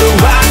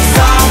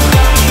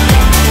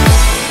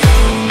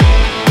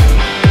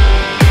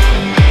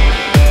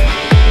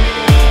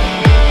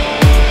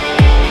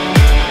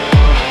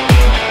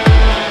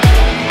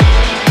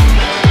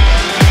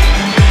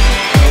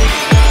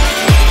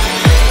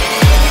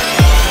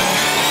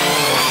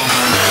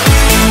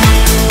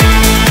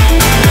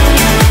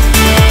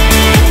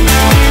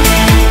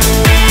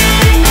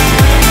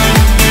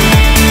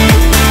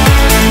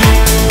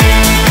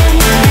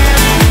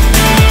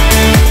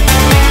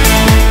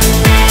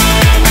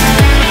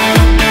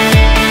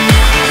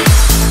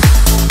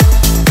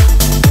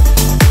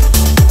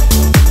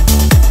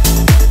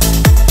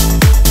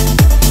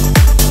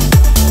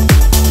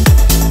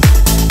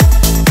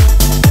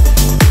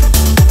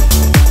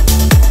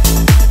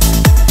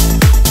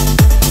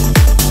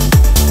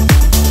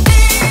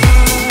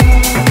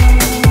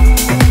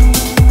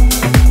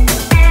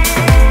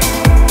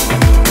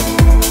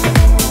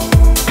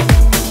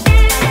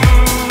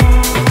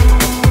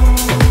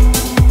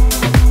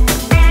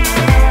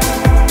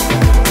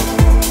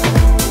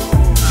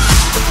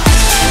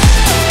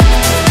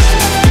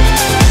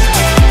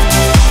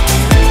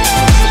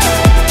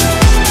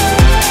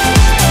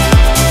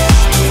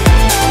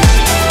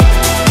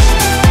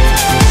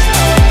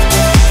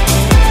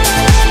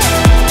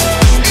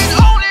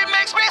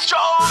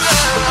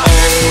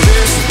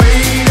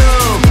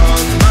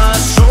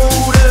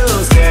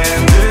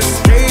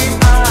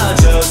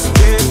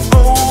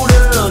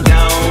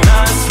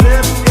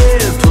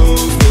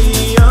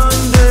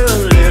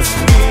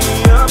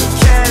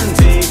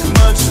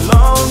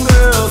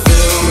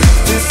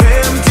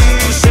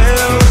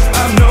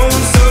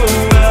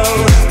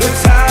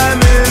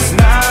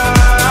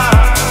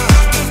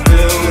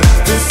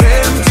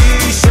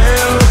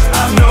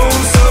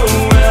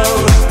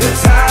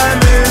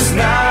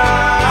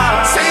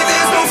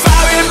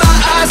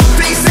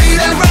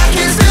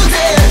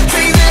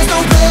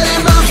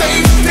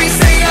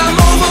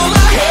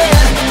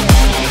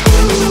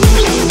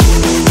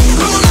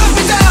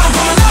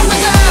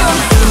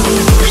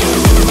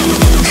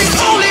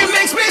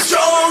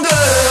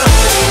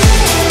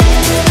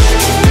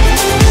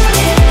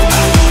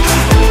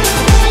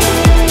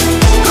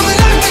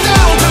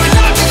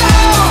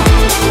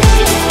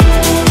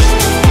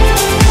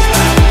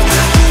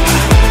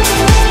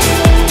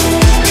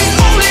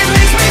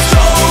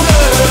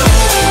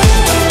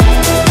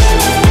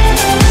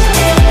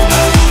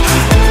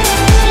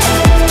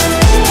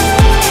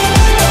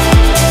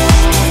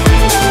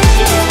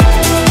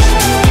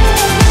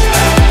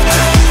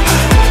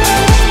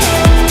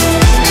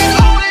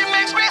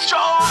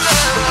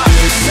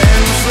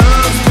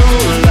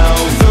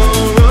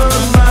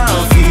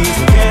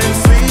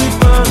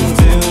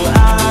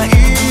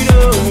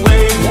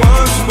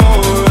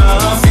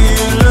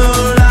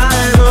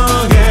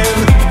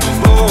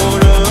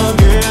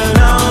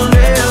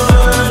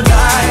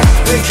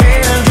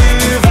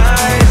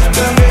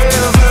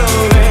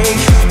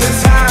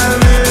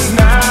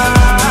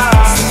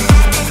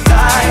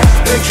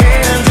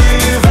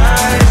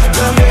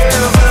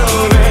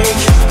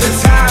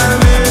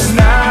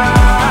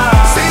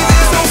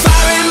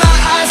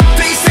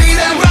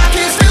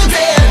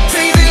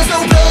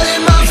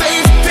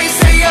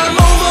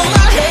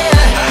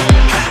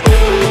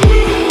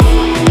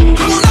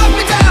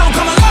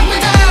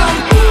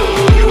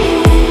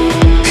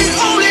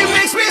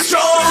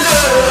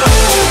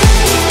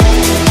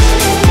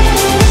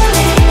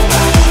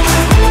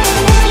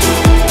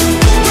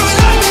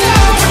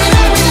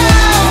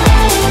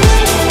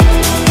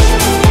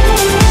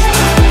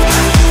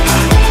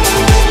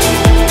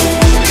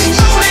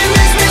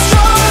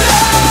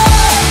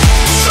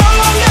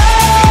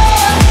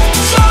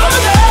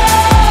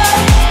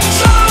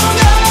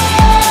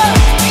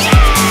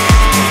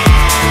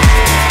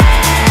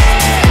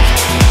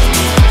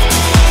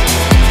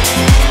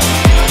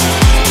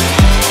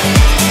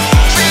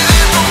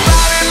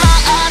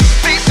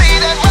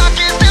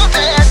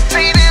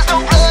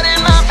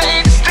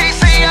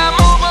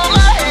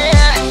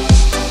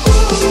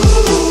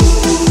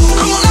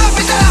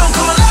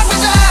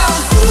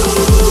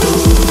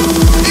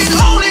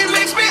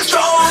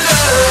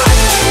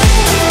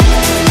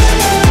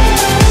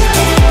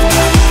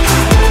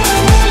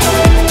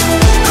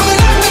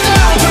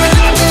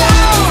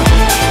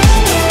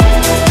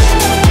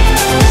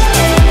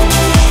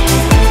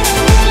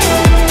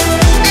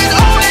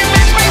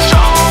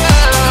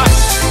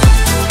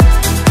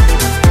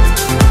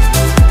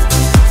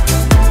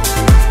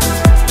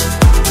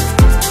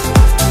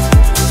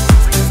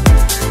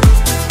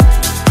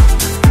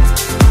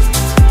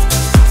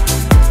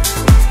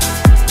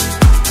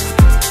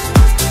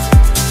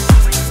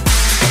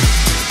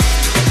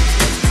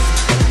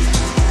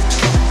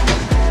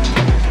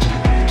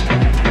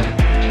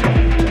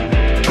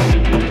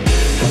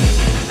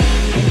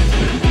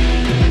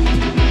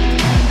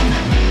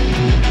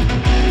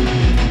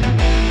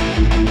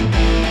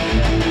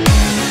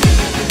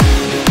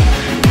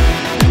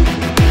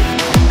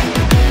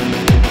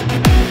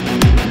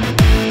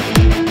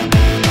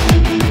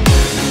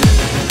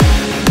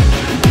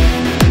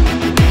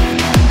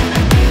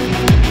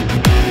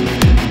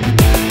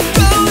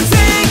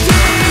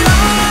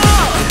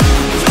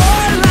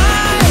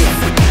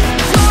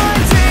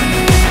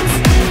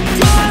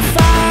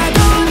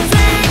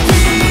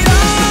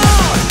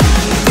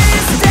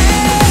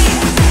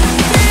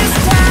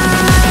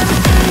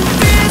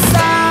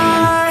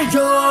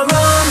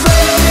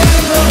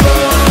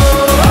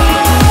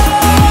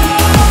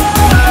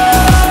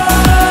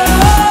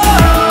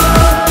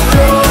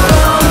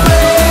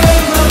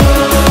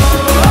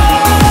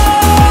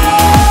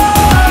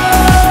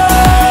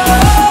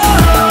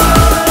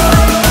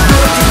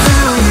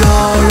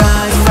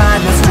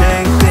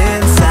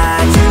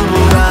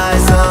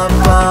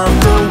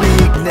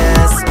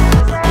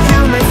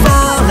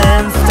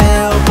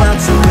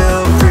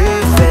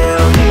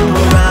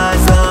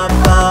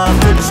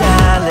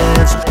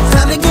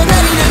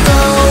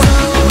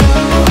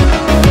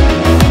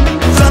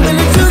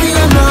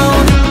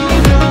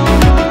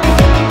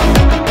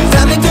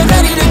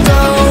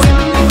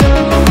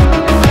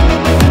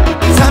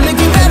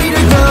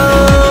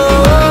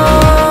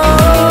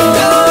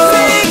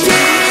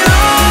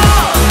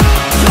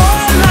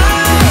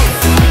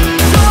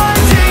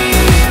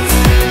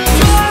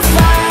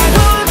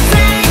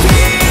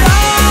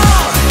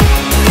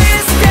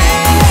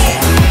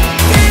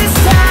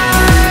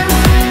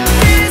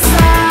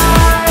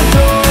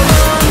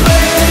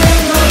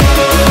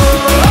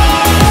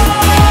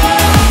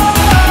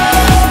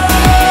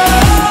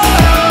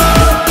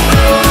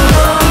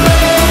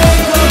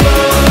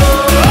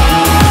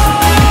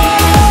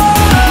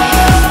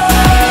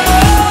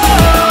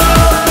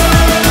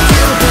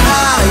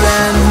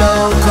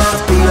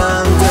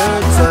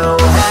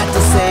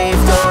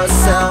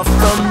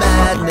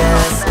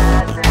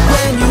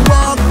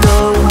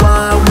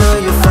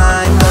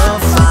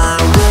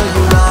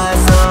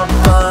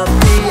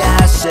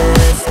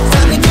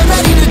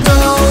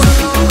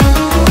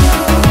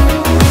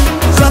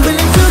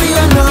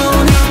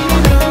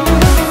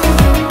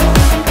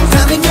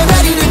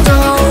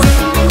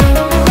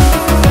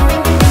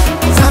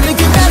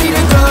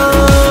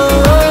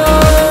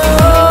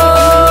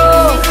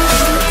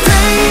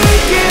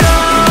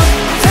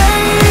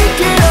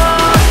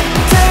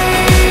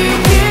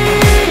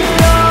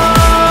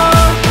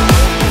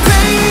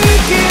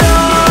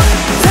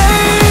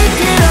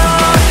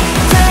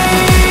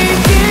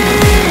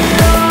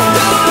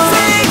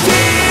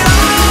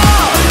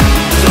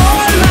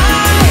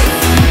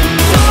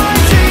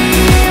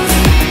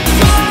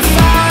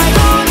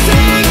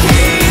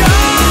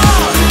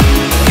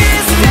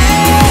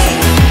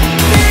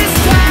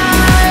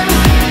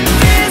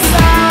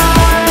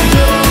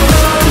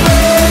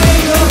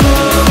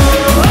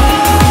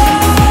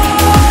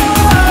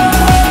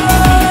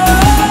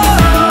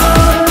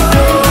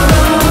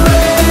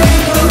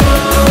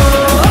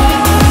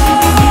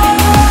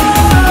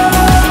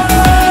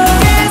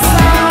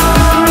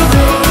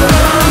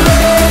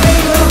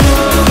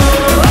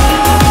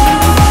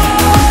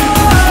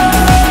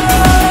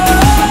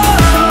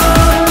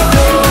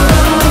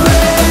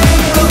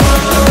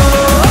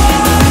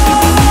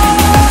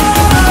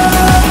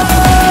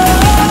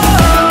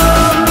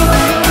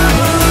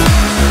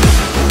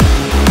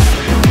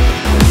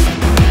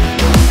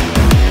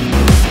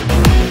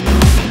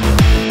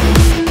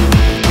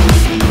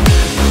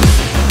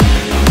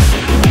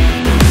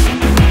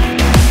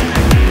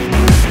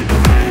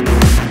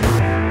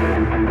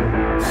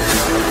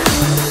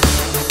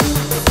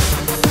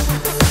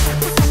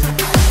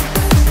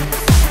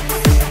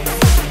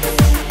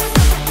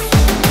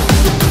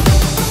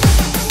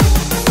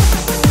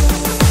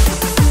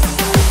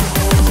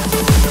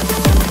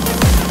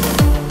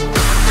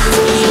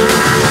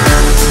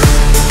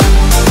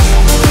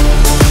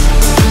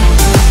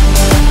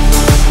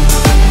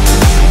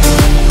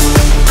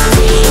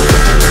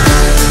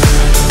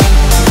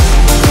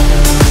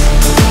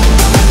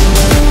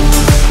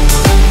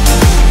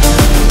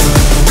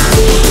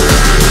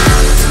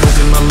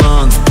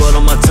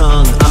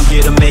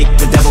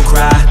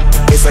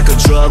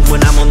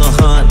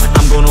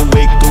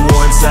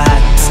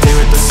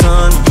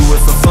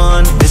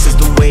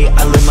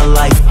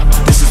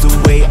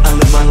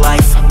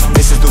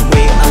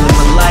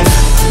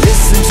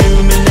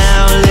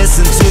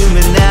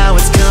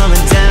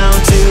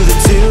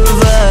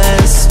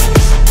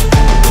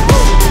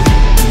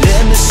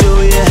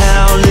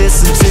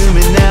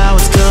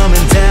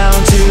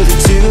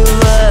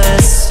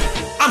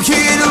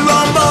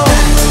 rumble.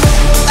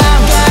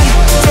 I've got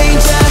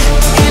danger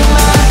in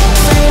my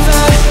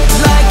favor,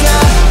 like a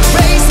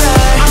razor.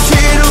 I'm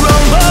here to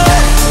rumble.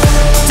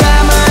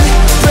 Diamond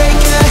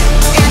breaker,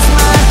 it's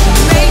my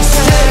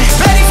nature.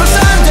 Ready for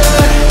thunder.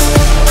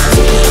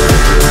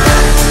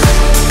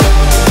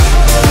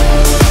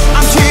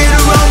 I'm here to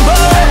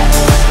rumble.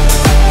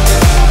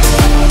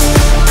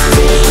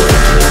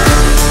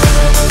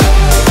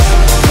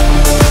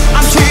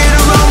 I'm here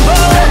to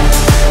rumble.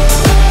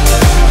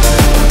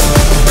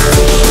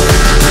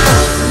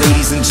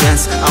 Ladies and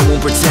gents, I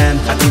won't pretend.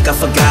 I think I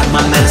forgot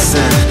my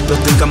medicine.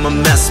 Don't think I'm a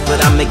mess,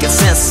 but I'm making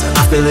sense.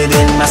 I feel it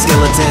in my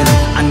skeleton.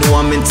 I know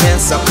I'm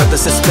intense, I'll cut the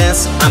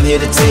suspense. I'm here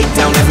to take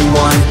down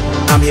everyone.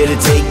 I'm here to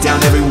take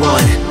down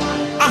everyone.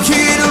 I'm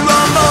here to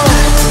rumble.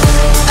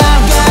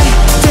 I've got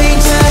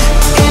danger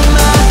in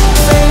my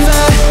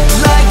favor,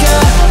 like a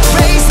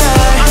razor.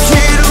 I'm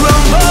here to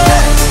rumble.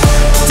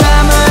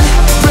 Diamond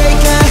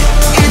breaker,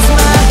 it's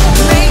my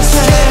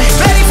nature.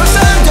 Ready for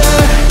thunder,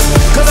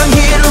 'cause I'm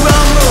here to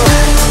rumble.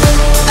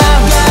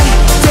 I've got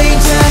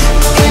danger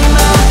in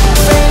my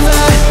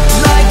favor,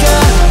 like a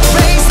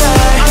razor.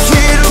 I'm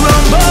here to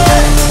rumble.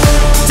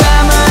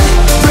 Diamond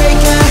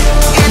breaker,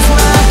 it's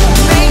my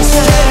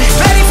nature.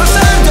 Ready for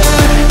thunder,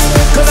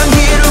 'cause I'm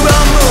here to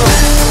rumble.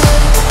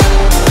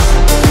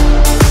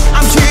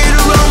 I'm here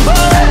to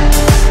rumble.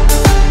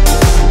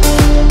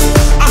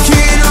 I'm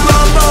here to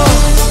rumble.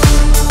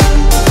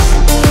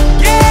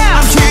 Yeah,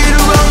 I'm here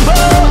to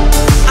rumble.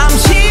 I'm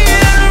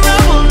here to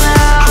rumble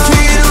now. I'm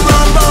here to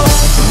rumble.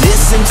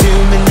 Listen to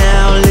me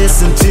now,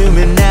 listen to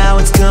me now.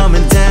 It's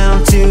coming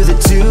down to the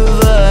two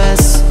of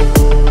us.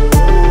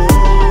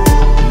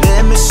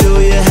 Let me show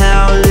you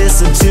how.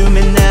 Listen to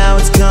me now.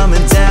 It's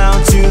coming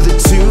down to the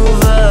two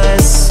of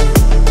us.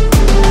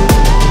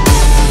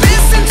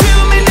 Listen to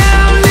me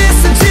now,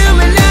 listen to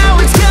me now.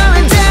 It's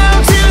coming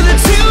down to the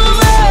two of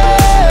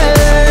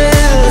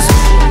us.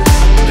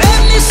 Let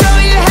me show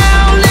you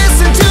how.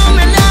 Listen to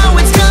me now.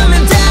 It's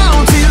coming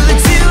down to the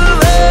two of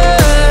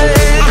us.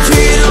 I'm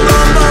here to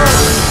rumble.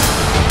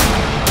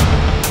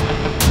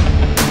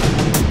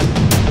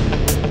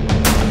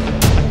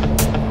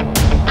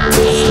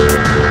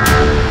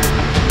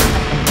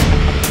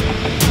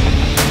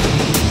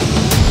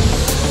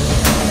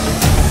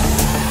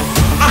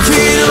 I'm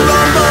here to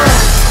rumble.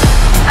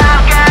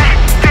 I've got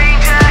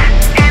danger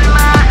in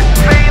my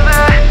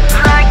favor,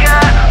 like a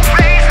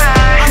razor.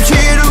 I'm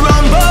here to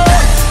rumble.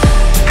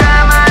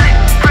 Diamond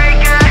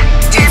breaker,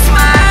 it's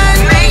my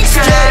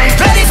nature.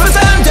 Ready for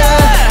thunder.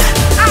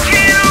 I'm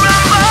here to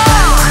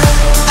rumble.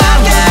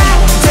 I've got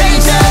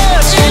danger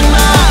in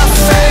my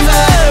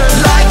favor,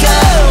 like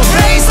a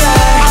razor.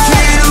 I'm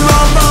here to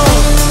rumble.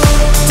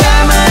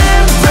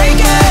 Diamond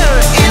breaker,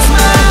 it's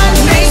my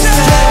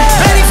nature.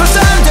 Ready for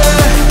thunder,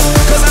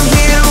 'cause I'm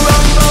here to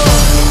rumble.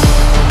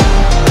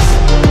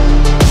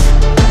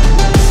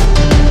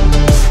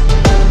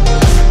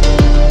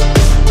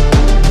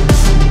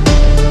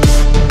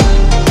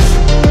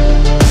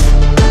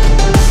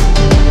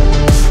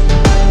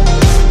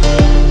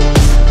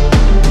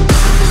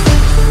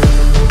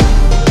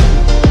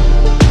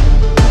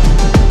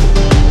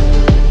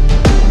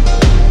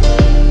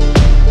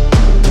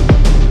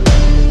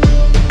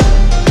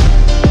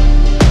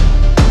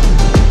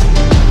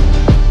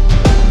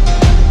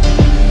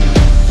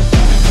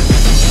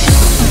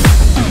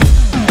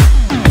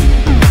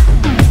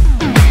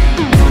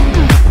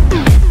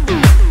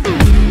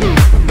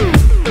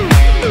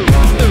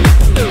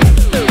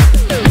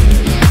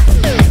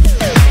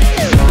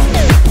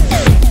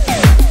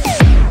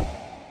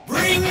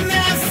 Bring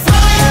that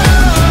fire.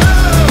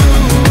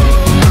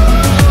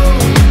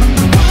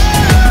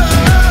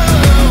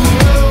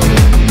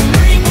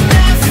 Bring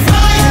that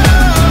fire.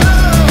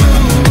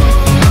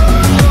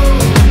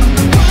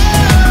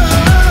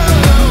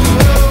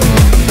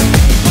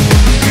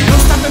 No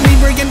stopping me,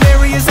 breaking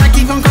barriers. I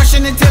keep on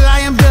crushing it till I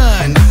am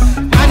done.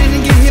 I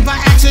didn't get hit by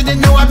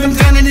accident. No, I've been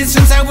planning it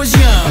since I was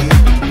young.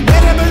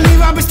 Better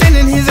believe I've been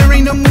standing here. There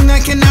ain't no moon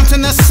that can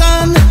outshine the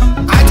sun.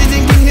 I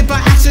didn't get hit by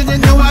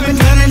accident. No, I've been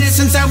planning it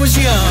since I was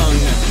young.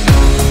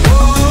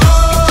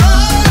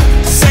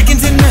 Second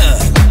to none.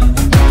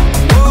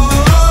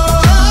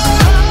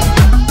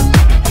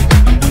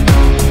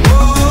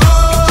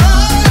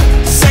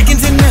 Second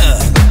to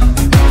none.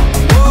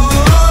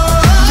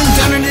 Been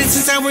doing it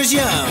since I was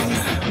young.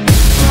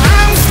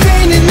 I'm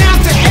standing at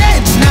the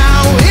edge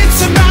now.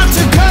 It's about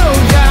to go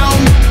down.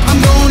 I'm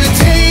gonna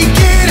take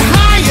it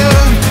higher.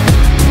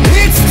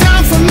 It's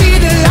time for me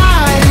to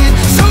light it,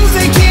 so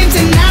they can't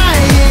deny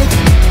it.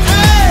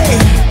 Hey,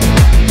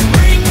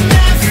 bring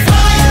that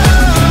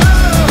fire.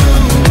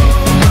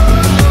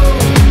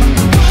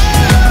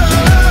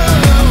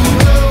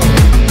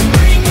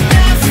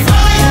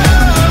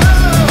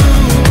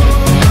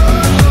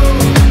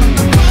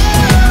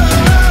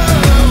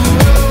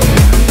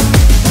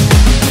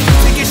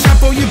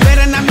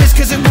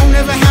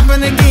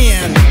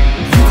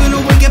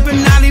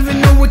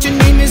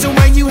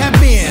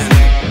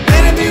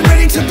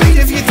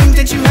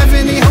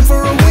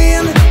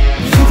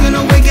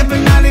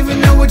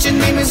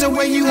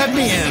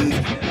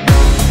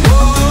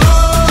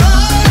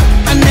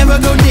 I never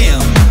go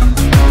dim,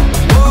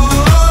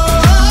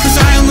 'cause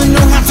I only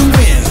know how to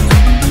win.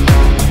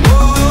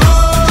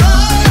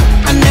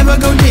 I never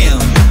go dim,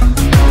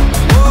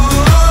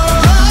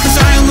 'cause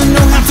I only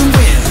know how to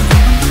win.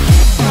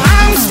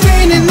 I'm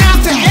standing at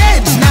the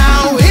edge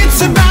now,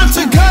 it's about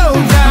to go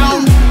down.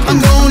 I'm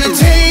gonna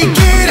take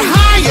it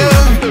higher.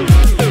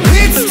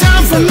 It's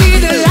time for me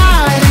to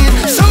light it,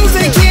 so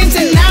they can't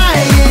deny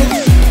it.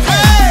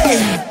 Hey,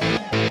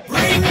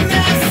 bring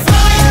that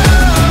fire.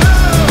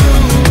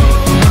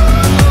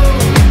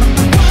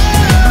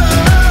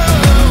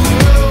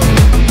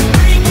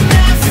 Bring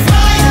that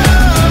fire.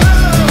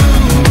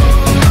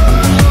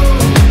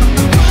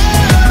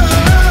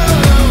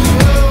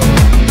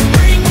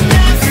 Bring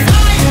that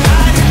fire.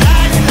 Light it,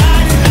 light it,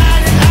 light it,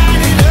 light it,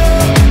 light it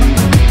up.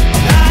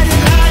 Light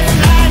it, light it,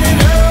 light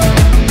it up.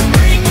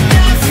 Bring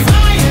that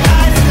fire.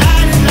 Light it,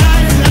 light it,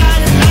 light it,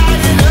 light it,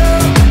 light it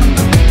up.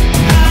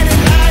 Light it,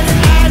 light it,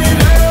 light it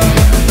up.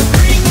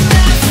 Bring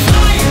that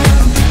fire.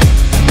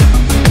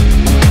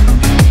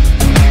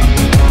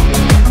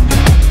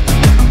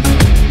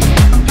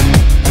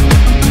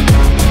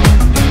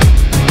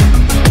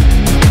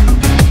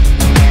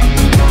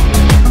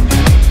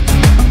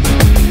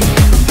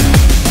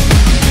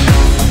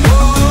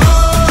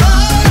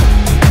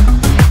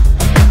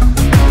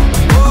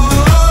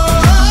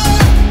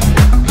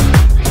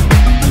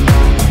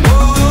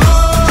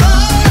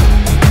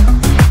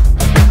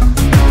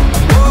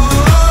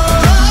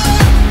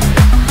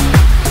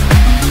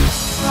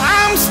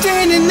 I'm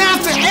standing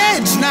at the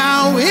edge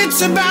now,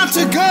 it's about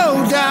to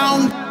go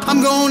down.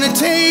 I'm gonna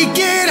take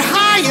it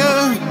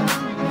higher.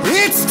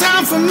 It's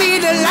time for me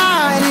to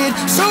light it,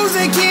 so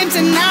they can't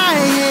deny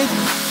it.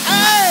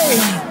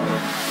 Hey!